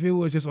 If it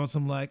was just on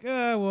some like,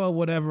 well,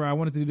 whatever, I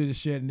wanted to do this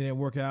shit and it didn't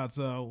work out,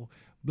 so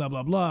blah,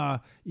 blah, blah,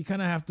 you kind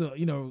of have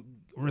to,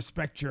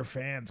 respect your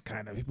fans,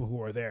 kind of, people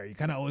who are there. You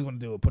kind of always want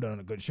to put on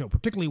a good show,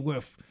 particularly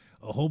with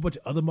a whole bunch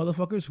of other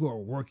motherfuckers who are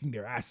working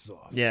their asses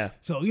off. Yeah.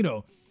 So,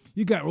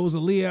 you got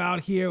Rosalia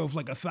out here with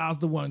like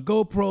 1,001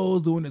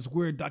 GoPros doing this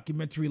weird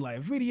documentary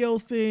live video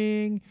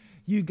thing.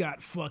 You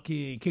got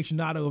fucking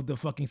Kishinato with the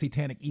fucking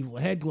satanic evil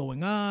head,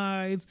 glowing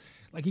eyes.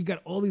 Like, you got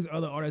all these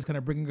other artists kind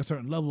of bringing a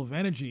certain level of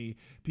energy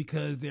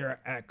because they're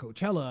at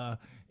Coachella.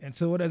 And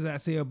so what does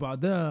that say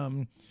about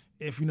them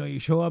if, you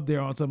show up there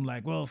on something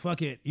like, well,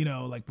 fuck it,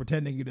 like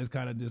pretending you're just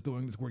kind of just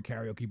doing this weird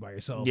karaoke by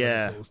yourself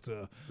as opposed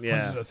to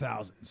hundreds of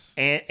thousands.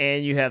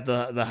 And you have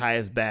the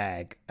highest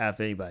bag out of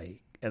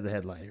anybody as a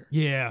headliner.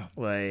 Yeah.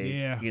 Like,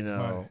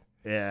 right.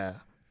 Yeah.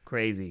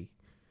 Crazy.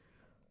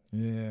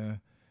 Yeah.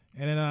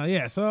 And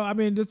then, so, I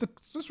mean, just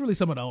really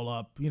sum it all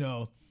up,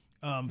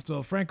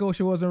 so Frank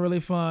Ocean wasn't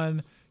really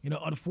fun.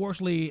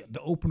 Unfortunately,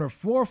 the opener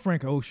for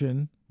Frank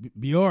Ocean,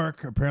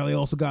 Bjork, apparently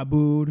also got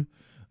booed.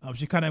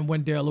 She kind of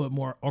went there a little bit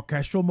more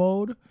orchestral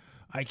mode.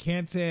 I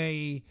can't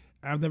say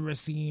I've never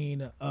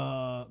seen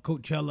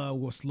Coachella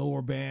with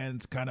slower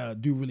bands kind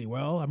of do really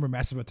well. I remember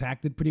Massive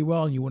Attack did pretty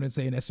well, and you wouldn't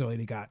say necessarily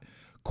they got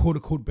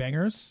quote-unquote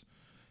bangers.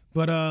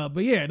 But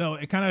yeah, no,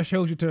 it kind of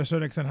shows you to a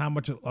certain extent how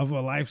much of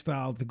a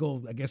lifestyle to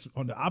go, I guess,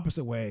 on the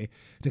opposite way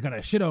to kind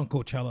of shit on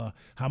Coachella,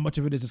 how much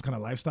of it is just kind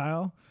of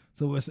lifestyle.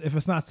 So if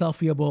it's not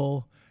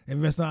selfieable,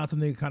 if it's not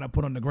something you kind of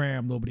put on the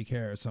gram, nobody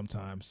cares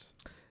sometimes.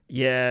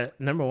 Yeah,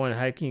 number one,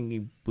 how can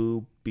you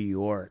boo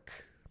Bjork?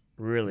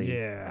 Really?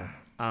 Yeah.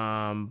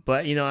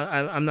 But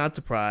I'm not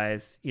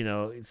surprised.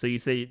 So you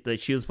say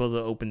that she was supposed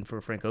to open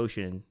for Frank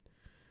Ocean.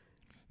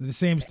 The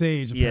same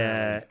stage. Apparently.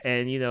 Yeah,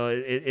 and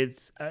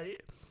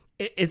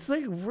it's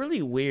like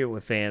really weird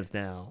with fans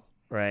now,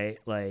 right?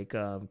 Like,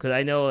 because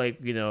I know, like,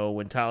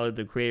 when Tyler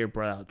the Creator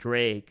brought out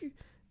Drake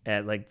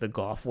at like the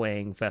Golf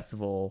Wang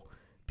Festival,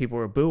 people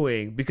were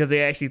booing because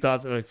they actually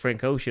thought that like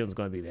Frank Ocean was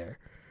going to be there.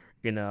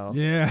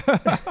 Yeah.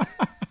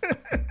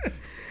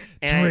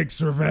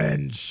 Drake's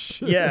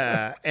revenge.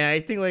 Yeah, and I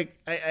think like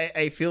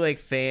I feel like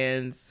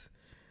fans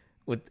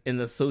in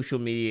the social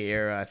media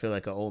era, I feel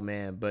like an old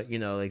man, but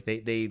like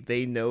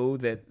they know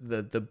that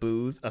the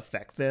boos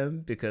affect them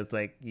because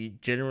like you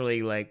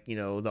generally like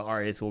the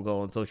artists will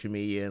go on social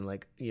media and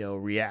like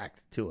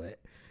react to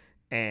it,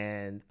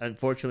 and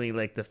unfortunately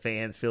like the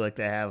fans feel like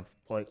they have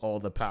like all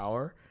the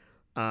power.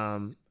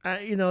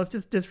 It's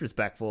just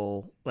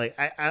disrespectful. Like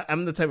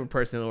I'm the type of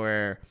person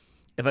where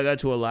if I go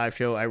to a live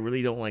show, I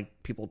really don't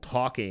like people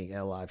talking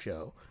at a live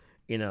show,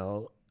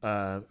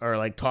 or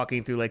like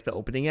talking through like the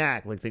opening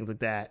act, like things like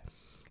that.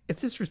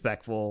 It's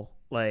disrespectful.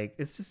 Like,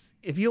 it's just,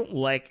 if you don't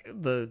like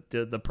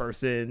the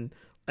person,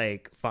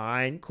 like,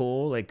 fine,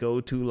 cool, like go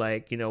to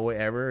like,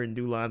 whatever and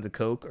do lines of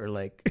coke or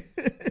like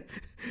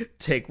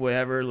take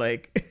whatever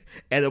like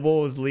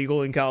edible is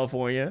legal in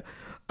California.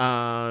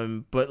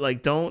 But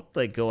like don't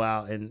like go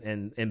out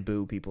and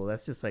boo people.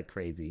 That's just like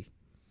crazy.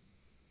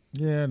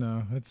 Yeah,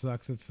 no, it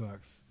sucks.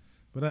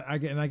 But I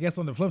guess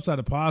on the flip side,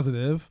 the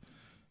positive,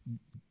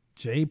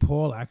 J.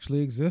 Paul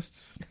actually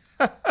exists.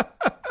 To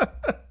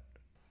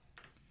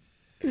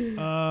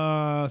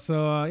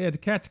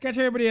catch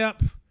everybody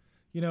up,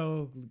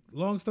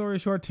 long story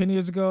short, 10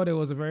 years ago, there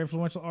was a very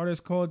influential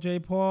artist called J.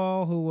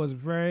 Paul who was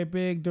very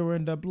big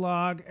during the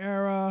blog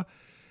era,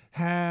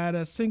 had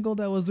a single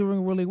that was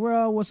doing really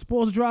well, was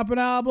supposed to drop an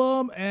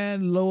album,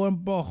 and lo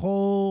and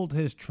behold,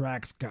 his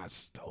tracks got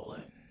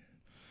stolen.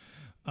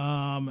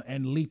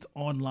 And leaked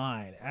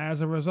online.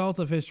 As a result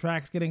of his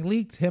tracks getting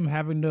leaked, him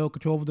having no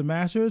control over the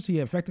masters, he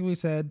effectively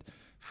said,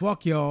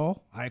 "Fuck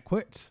y'all, I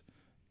quit,"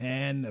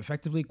 and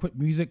effectively quit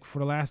music for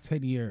the last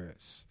 10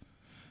 years.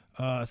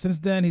 Since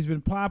then, he's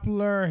been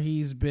popular.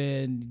 He's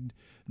been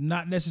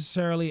not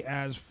necessarily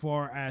as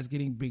far as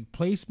getting big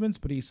placements,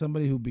 but he's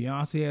somebody who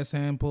Beyonce has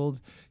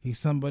sampled. He's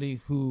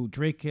somebody who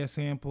Drake has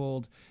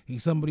sampled.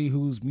 He's somebody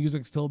whose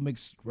music still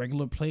makes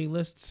regular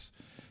playlists.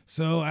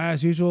 So,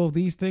 as usual,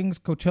 these things,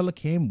 Coachella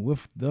came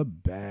with the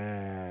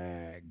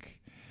bag.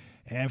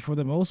 And for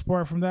the most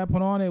part, from that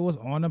point on, it was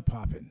on and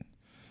popping.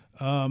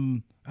 I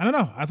don't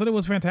know. I thought it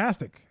was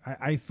fantastic.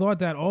 I thought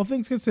that all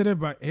things considered,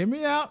 but hear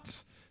me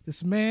out.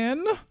 This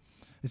man,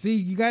 you see,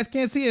 you guys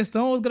can't see it.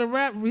 Stone was going to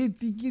rap.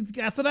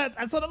 I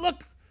saw the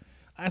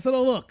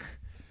look.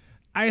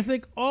 I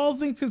think all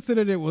things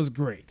considered, it was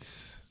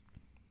great.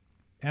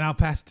 And I'll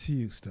pass it to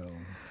you,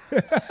 Stone.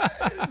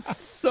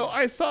 So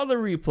I saw the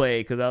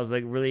replay because I was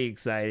like really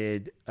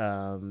excited. Like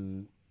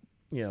I'm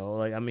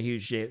a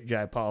huge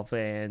J. Paul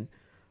fan.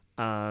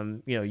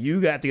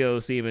 You got to go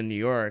see him in New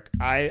York.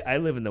 I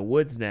live in the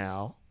woods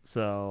now,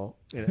 so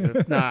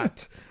it's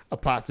not a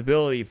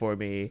possibility for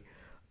me.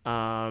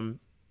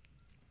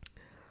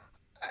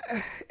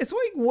 It's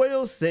like one of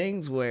those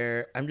things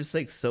where I'm just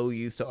like so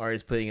used to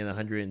artists putting in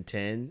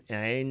 110, and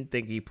I didn't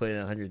think he put in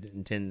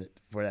 110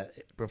 for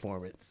that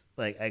performance.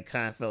 Like I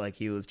kind of felt like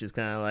he was just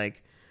kind of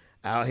like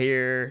out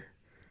here,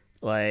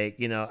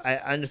 like I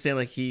understand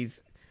like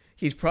he's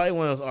probably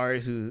one of those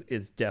artists who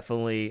is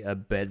definitely a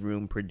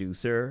bedroom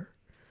producer,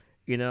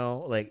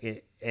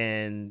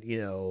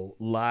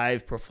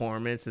 live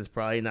performance is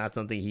probably not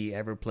something he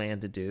ever planned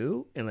to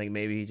do, and like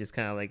maybe he just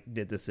kind of like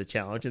did this to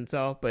challenge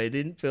himself, but it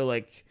didn't feel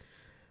like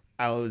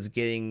I was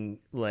getting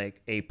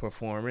like a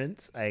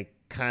performance. I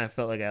kind of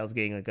felt like I was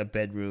getting like a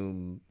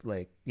bedroom,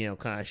 like,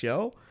 kind of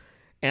show.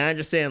 And I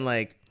understand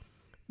like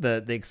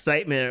the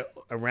excitement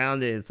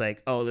around it is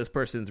like, oh, this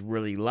person's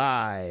really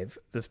live.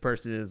 This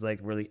person is like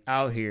really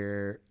out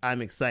here.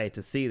 I'm excited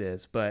to see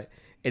this. But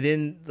it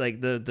didn't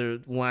like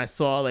the when I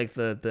saw like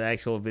the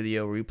actual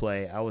video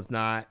replay, I was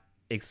not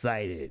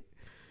excited,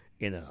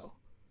 No,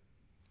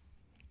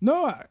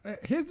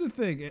 here's the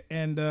thing.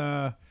 And,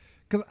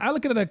 cause I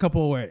look at it a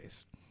couple of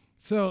ways.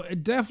 So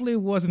it definitely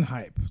wasn't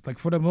hype. Like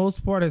for the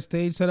most part, his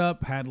stage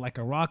setup had like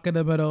a rock in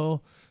the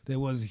middle. There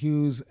was a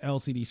huge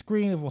LCD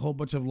screen of a whole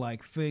bunch of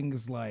like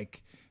things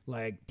like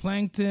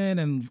plankton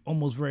and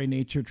almost very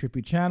nature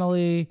trippy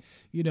channel-y.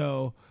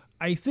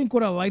 I think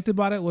what I liked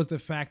about it was the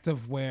fact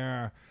of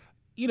where,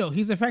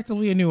 he's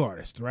effectively a new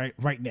artist,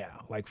 right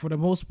now. Like for the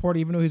most part,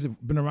 even though he's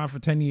been around for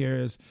 10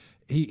 years,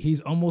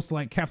 he's almost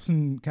like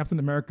Captain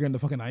America in the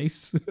fucking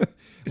ice,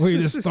 where he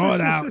just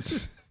started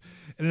out.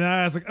 And then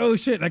I was like, oh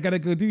shit, I gotta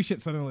go do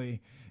shit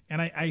suddenly.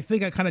 And I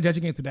think I kind of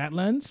judging it through that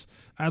lens.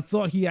 I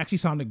thought he actually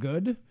sounded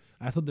good.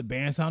 I thought the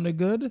band sounded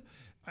good.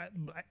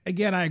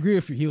 Again, I agree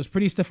with you. He was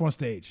pretty stiff on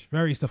stage.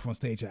 Very stiff on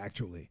stage,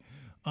 actually.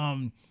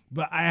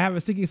 But I have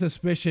a sneaky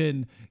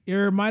suspicion. It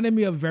reminded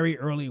me of very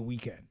early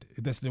Weekend.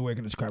 That's the way I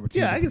can describe it to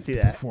you. Yeah, I can see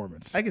that.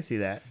 Performance. I can see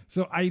that.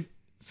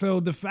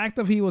 So the fact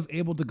that he was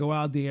able to go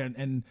out there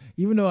and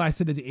even though I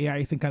said that the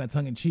AI thing kind of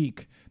tongue in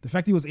cheek, the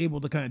fact he was able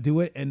to kind of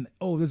do it and,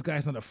 oh, this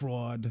guy's not a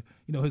fraud.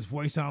 You know, his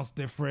voice sounds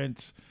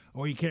different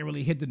or he can't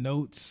really hit the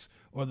notes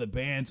or the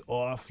band's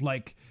off.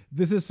 Like,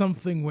 this is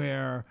something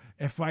where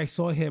if I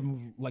saw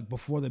him like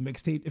before the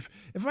mixtape,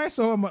 if I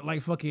saw him at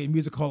like fucking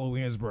Music Hall of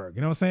Williamsburg,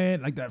 you know what I'm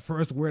saying? Like that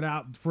first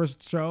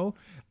first show,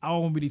 I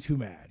won't be too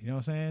mad. You know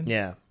what I'm saying?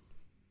 Yeah.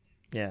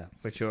 Yeah,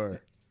 for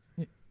sure.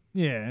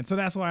 Yeah, and so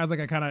that's why I was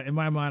like, I kind of, in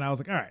my mind, I was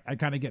like, all right, I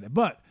kind of get it.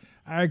 But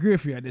I agree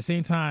with you. At the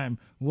same time,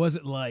 was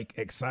it like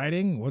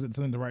exciting? Was it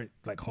something to write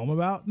like home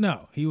about?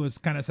 No, he was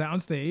kind of sat on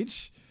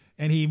stage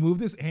and he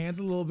moved his hands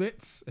a little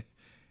bit,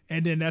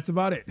 and then that's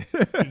about it.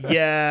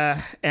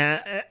 Yeah,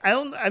 and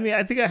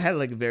I think I had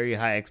like very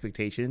high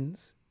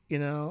expectations, you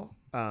know.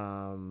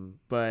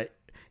 But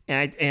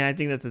I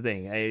think that's the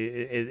thing.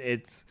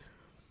 It's.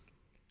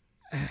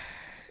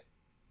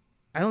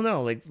 I don't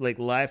know, like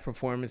live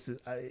performances.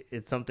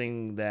 It's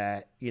something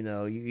that, you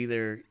know, you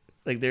either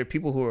like there are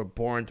people who are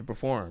born to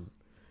perform,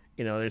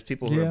 you know. There's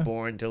people who are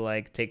born to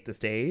like take the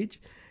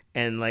stage,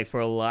 and like for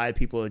a lot of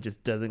people it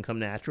just doesn't come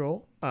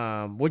natural,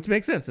 which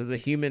makes sense. It's a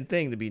human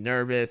thing to be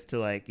nervous, to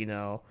like, you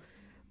know.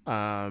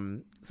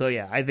 So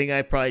yeah, I think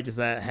I probably just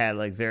had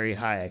like very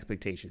high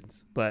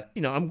expectations, but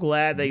you know, I'm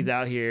glad that he's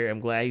out here. I'm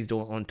glad he's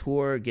on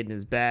tour, getting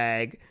his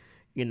bag.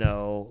 You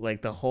know,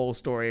 like the whole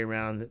story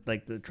around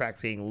like the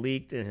tracks getting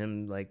leaked and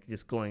him like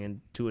just going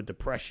into a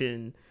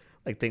depression,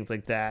 like things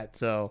like that.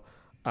 So,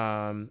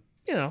 you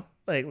know,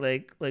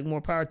 like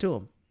more power to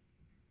him.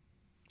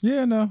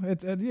 Yeah, no,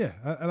 it's yeah.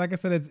 Like I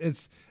said,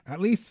 it's at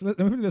least, let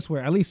me put it this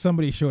way: at least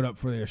somebody showed up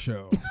for their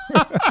show.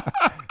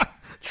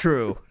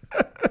 True.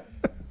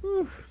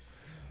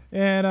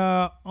 And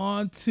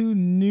on to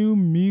new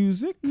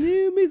music.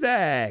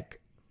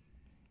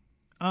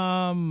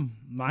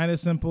 Mine is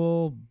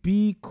simple.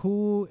 Be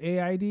Cool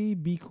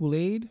AID. Be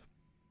Kool-Aid.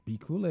 Be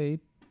Kool-Aid.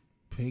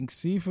 Pink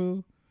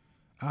Sifu.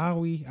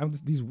 I'm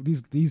just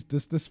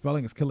this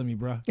spelling is killing me,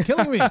 bro.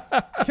 Killing me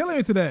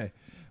today.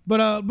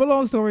 But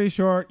long story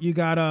short, you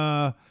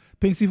got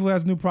Pink Sifu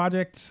has a new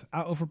project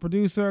out for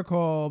producer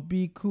called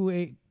Be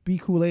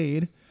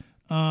Kool-Aid.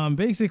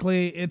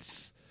 Basically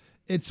it's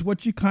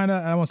what you kind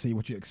of, I won't say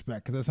what you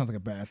expect because that sounds like a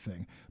bad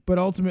thing, but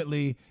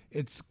ultimately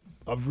it's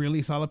a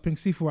really solid Pink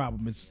Sifu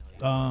album. It's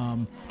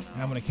I'm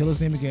gonna kill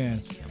his name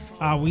again.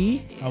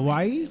 Hawaii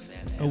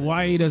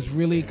does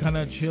really kind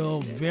of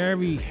chill,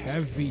 very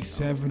heavy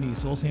 70s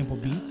soul sample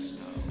beats,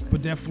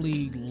 but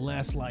definitely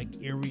less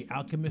like eerie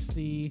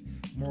alchemisty,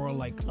 more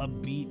like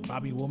upbeat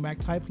Bobby Womack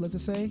type, let's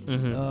just say.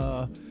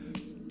 And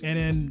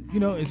then,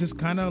 you know, it's just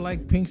kind of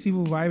like Pink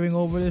Sifu vibing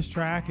over this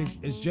track.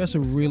 It's just a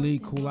really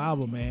cool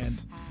album.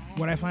 And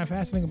what I find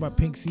fascinating about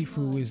Pink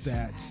Sifu is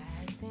that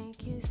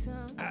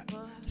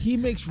he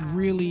makes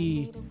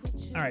really,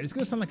 all right, it's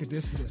gonna sound like a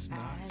diss, but it's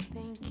not.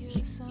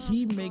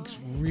 He makes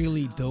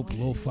really dope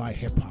lo-fi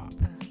hip hop,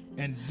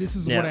 and this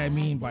is what I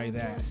mean by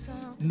that.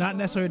 Not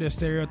necessarily the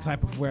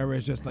stereotype of where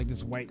it's just like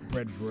this white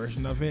bread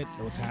version of it.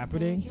 What's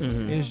happening?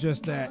 It's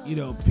just that, you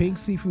know, Pink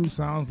Sifu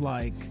sounds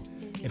like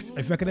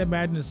if I could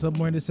imagine it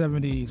somewhere in the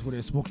 70s where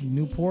they're smoking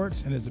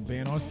Newports and there's a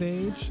band on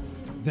stage.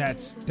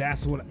 That's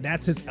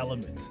his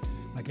element.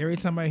 Like every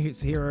time I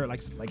hear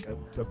like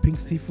a Pink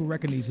Sifu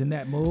record, he's in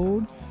that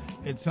mode.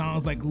 It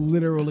sounds like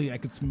literally I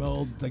could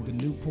smell like the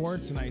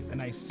Newports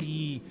and I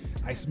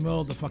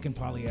smell the fucking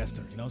polyester.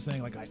 You know what I'm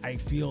saying? Like I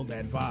feel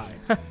that vibe,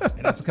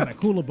 and that's kind of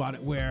cool about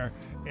it. Where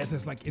it's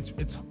just like it's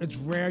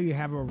rare you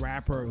have a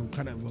rapper who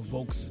kind of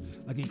evokes,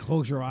 like, you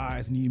close your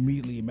eyes and you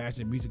immediately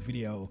imagine a music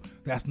video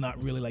that's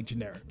not really like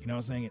generic. You know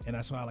what I'm saying? And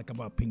that's what I like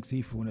about Pink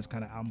Sifu, and this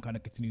kind of album kind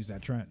of continues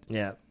that trend.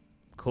 Yeah,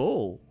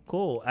 cool.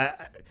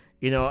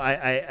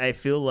 I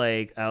feel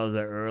like I was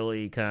an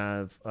early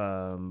kind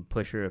of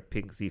pusher of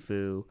Pink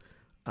Sifu,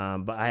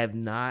 but I have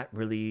not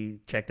really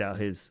checked out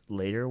his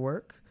later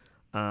work.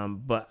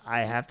 But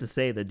I have to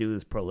say the dude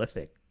is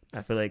prolific.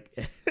 I feel like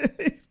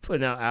he's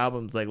putting out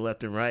albums like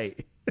left and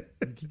right.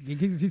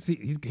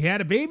 He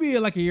had a baby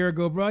like a year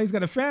ago, bro. He's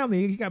got a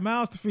family. He got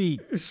mouths to feed.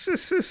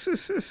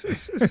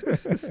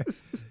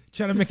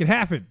 Trying to make it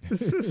happen.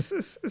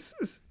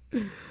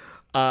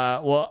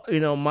 Well, you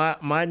know,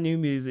 my new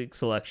music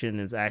selection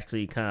is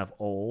actually kind of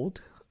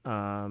old.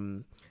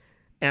 And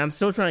I'm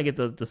still trying to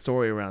get the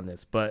story around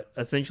this, but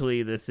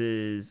essentially this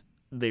is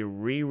the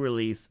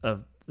re-release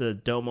of the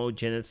Domo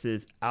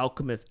Genesis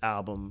Alchemist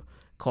album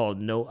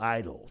called No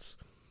Idols.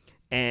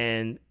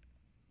 And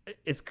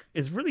it's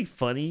really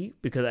funny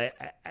because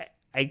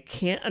I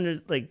can't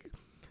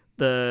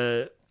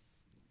the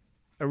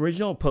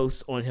original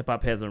post on Hip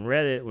Hop Heads on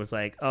Reddit was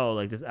like, oh,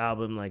 like this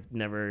album like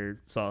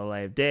never saw the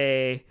light of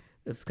day.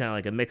 This is kind of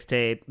like a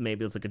mixtape.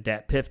 Maybe it's like a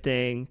Dat Piff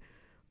thing,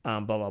 blah,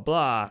 blah,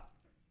 blah.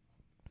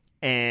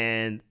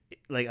 and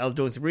like I was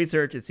doing some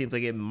research. It seems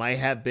like it might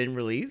have been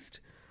released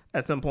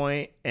at some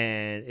point,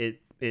 and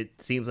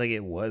it seems like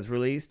it was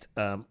released.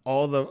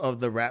 All of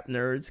the rap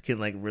nerds can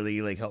like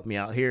really like help me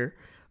out here.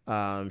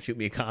 Shoot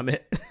me a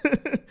comment.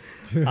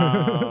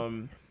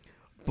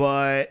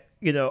 But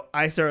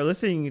I started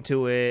listening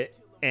to it,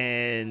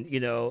 and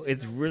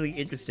it's really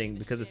interesting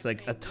because it's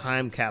like a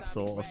time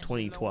capsule of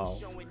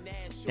 2012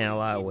 in a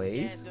lot of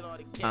ways.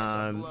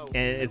 And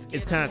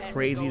it's kind of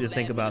crazy to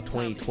think about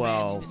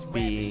 2012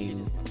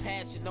 being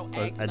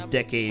a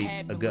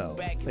decade ago,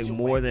 like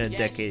more than a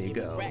decade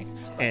ago.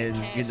 And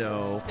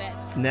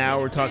now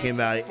we're talking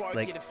about it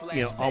like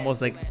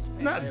almost like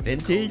not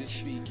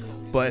vintage,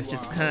 but it's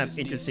just kind of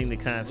interesting to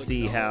kind of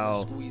see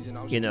how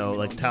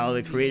like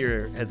Tyler the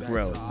Creator has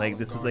grown. Like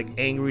this is like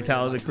angry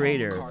Tyler the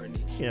Creator,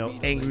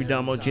 angry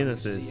Domo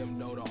Genesis,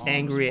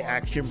 angry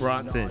Action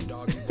Bronson.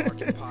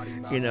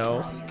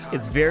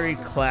 It's very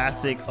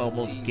classic,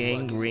 almost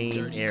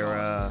Gangrene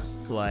era,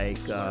 like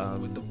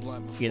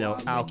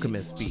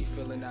Alchemist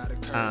beats.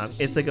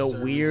 It's like a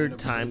weird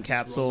time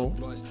capsule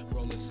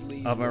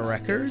of a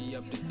record,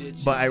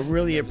 but I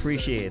really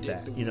appreciate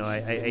that.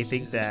 I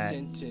think that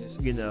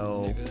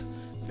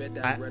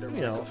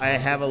I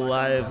have a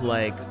lot of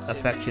like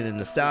affection and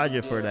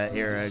nostalgia for that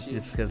era,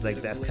 just because like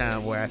that's kind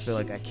of where I feel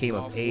like I came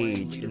of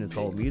age in this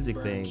whole music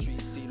thing.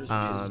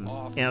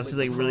 And it's just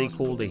like really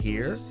cool to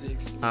hear.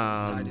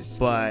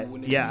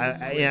 But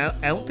yeah,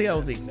 I don't think I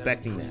was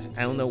expecting that.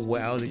 I don't know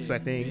what I was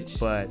expecting,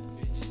 but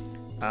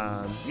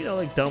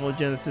like Domo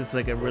Genesis,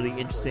 like a really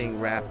interesting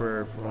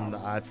rapper from the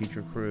Odd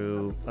Future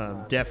crew.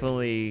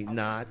 Definitely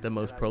not the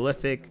most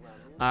prolific.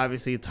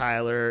 Obviously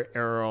Tyler,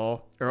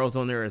 Earl's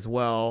on there as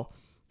well.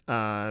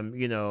 Are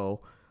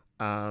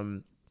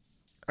kind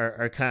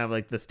of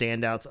like the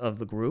standouts of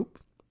the group.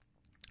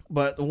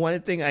 But the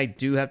one thing I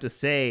do have to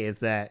say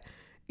is that,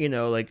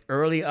 like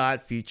early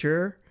Odd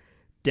Future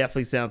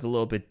definitely sounds a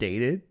little bit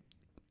dated,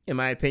 in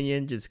my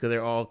opinion, just because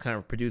they're all kind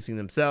of producing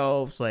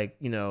themselves. Like,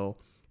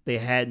 they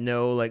had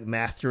no like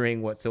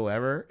mastering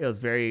whatsoever. It was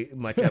very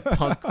much a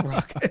punk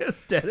rock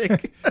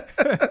aesthetic.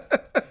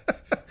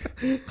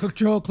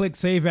 Control, click,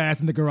 save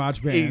as in the garage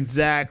band.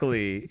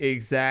 Exactly.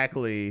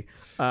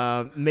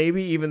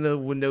 Maybe even the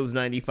Windows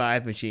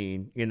 95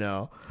 machine,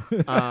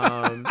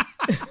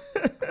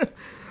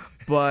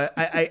 But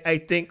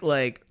I think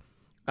like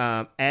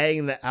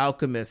adding the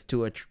Alchemist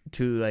to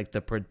like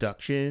the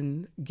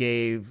production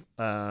gave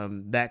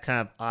that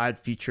kind of Odd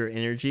Future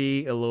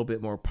energy a little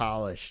bit more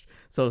polished.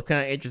 So it's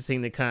kind of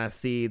interesting to kind of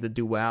see the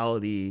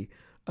duality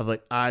of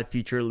like Odd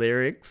Future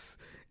lyrics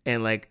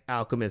and like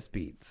Alchemist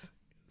beats.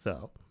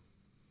 So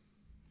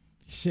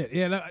shit,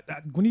 yeah.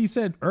 When you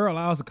said Earl,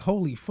 I was like,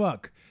 holy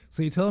fuck.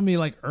 So you're telling me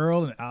like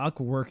Earl and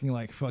Alk were working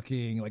like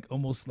fucking like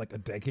almost like a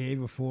decade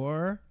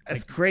before?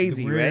 That's like,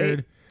 crazy,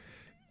 right?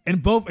 In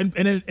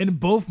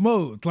both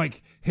modes,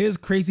 like his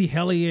crazy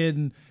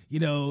hellion,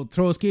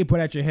 throw a skateboard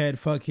at your head,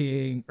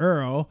 fucking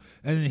Earl,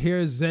 and then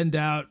here's zenned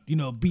out,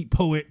 beat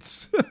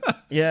poets,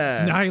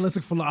 yeah,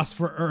 nihilistic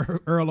philosopher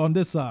Earl on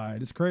this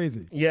side. It's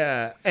crazy.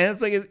 Yeah, and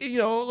it's like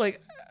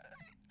like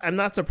I'm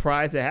not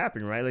surprised it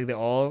happened, right? Like they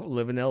all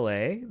live in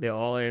LA, they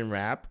all are in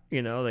rap,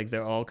 like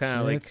they're all kind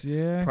of like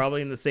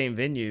probably in the same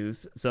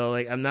venues. So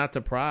like I'm not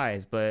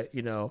surprised, but I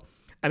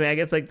mean I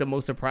guess like the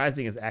most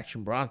surprising is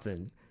Action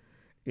Bronson.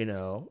 Kind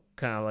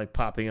of like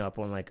popping up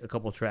on like a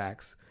couple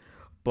tracks.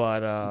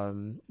 But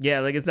yeah,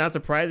 like it's not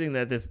surprising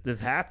that this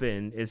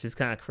happened. It's just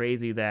kind of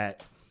crazy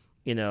that,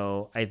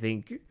 I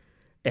think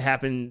it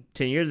happened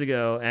 10 years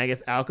ago, and I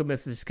guess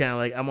Alchemist is kind of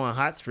like, I'm on a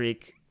hot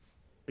streak,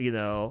 and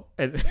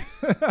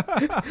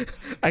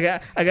I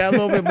got a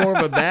little bit more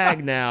of a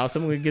bag now. So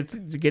I'm going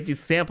to get these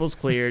samples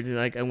cleared, and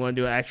like I'm going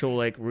to do an actual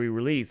like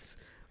re-release,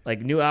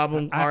 like new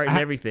album art and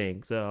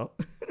everything. So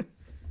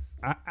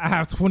I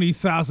have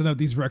 20,000 of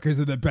these records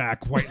in the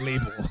back, white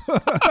label.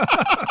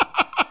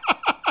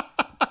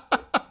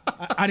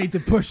 I need to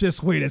push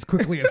this weight as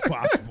quickly as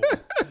possible.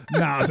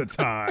 Now's the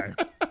time.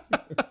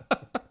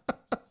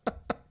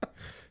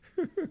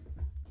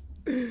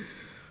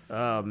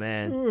 Oh,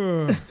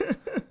 man.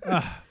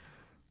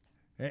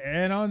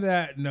 And on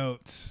that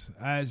note,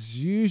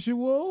 as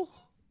usual,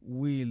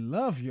 we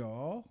love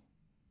y'all.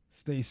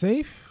 Stay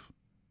safe.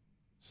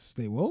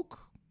 Stay woke.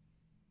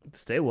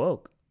 Stay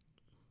woke.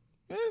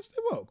 Yeah,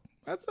 stay woke.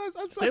 I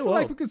feel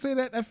like we could say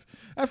that.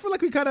 I feel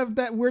like we kind of,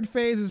 that weird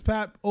phase is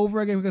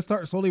over again. We can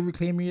start slowly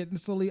reclaiming it, and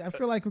slowly, I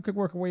feel like we could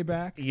work our way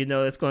back.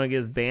 It's going to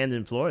get us banned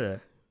in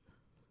Florida.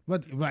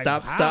 But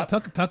stop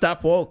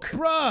woke,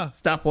 bruh.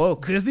 Stop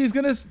woke.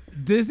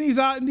 Disney's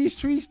out in these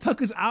streets.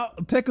 Tucker's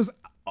out. Tucker's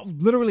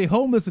literally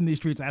homeless in these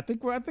streets. I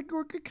think we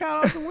could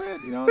count on to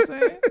win. You know what I'm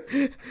saying?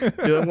 Dude,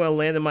 I'm going to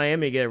land in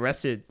Miami and get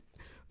arrested.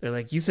 They're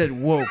like, you said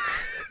woke.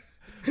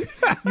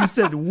 You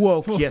said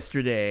woke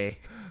yesterday.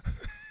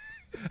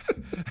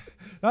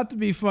 Not to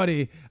be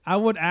funny, I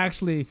would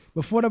actually,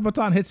 before the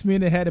baton hits me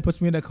in the head and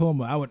puts me in a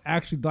coma, I would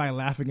actually die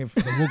laughing if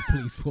the woke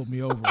police pulled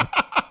me over.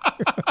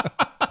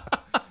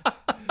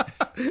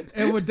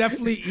 It would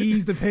definitely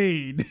ease the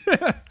pain.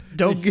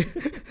 Don't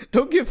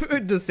Don't give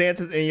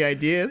DeSantis any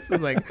ideas.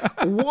 It's like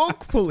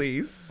woke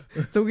police.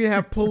 So we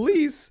have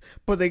police,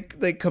 but they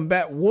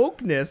combat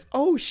wokeness.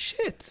 Oh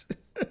shit.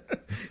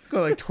 It's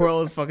gonna like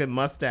twirl his fucking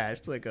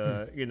mustache like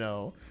a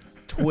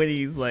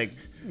 20s like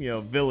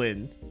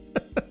villain.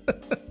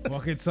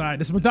 Walk inside.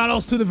 This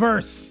McDonald's to the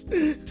verse.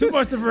 Too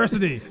much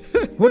diversity.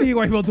 What are you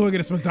white people doing in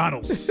this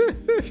McDonald's?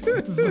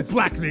 This is a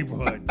black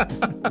neighborhood.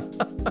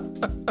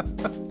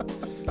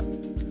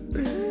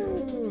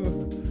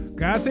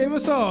 God save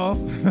us all.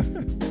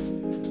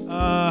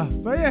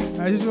 But yeah,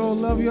 as usual,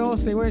 love y'all.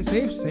 Stay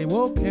safe, stay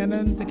woke, and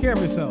then take care of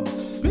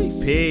yourselves. Peace.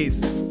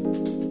 Peace.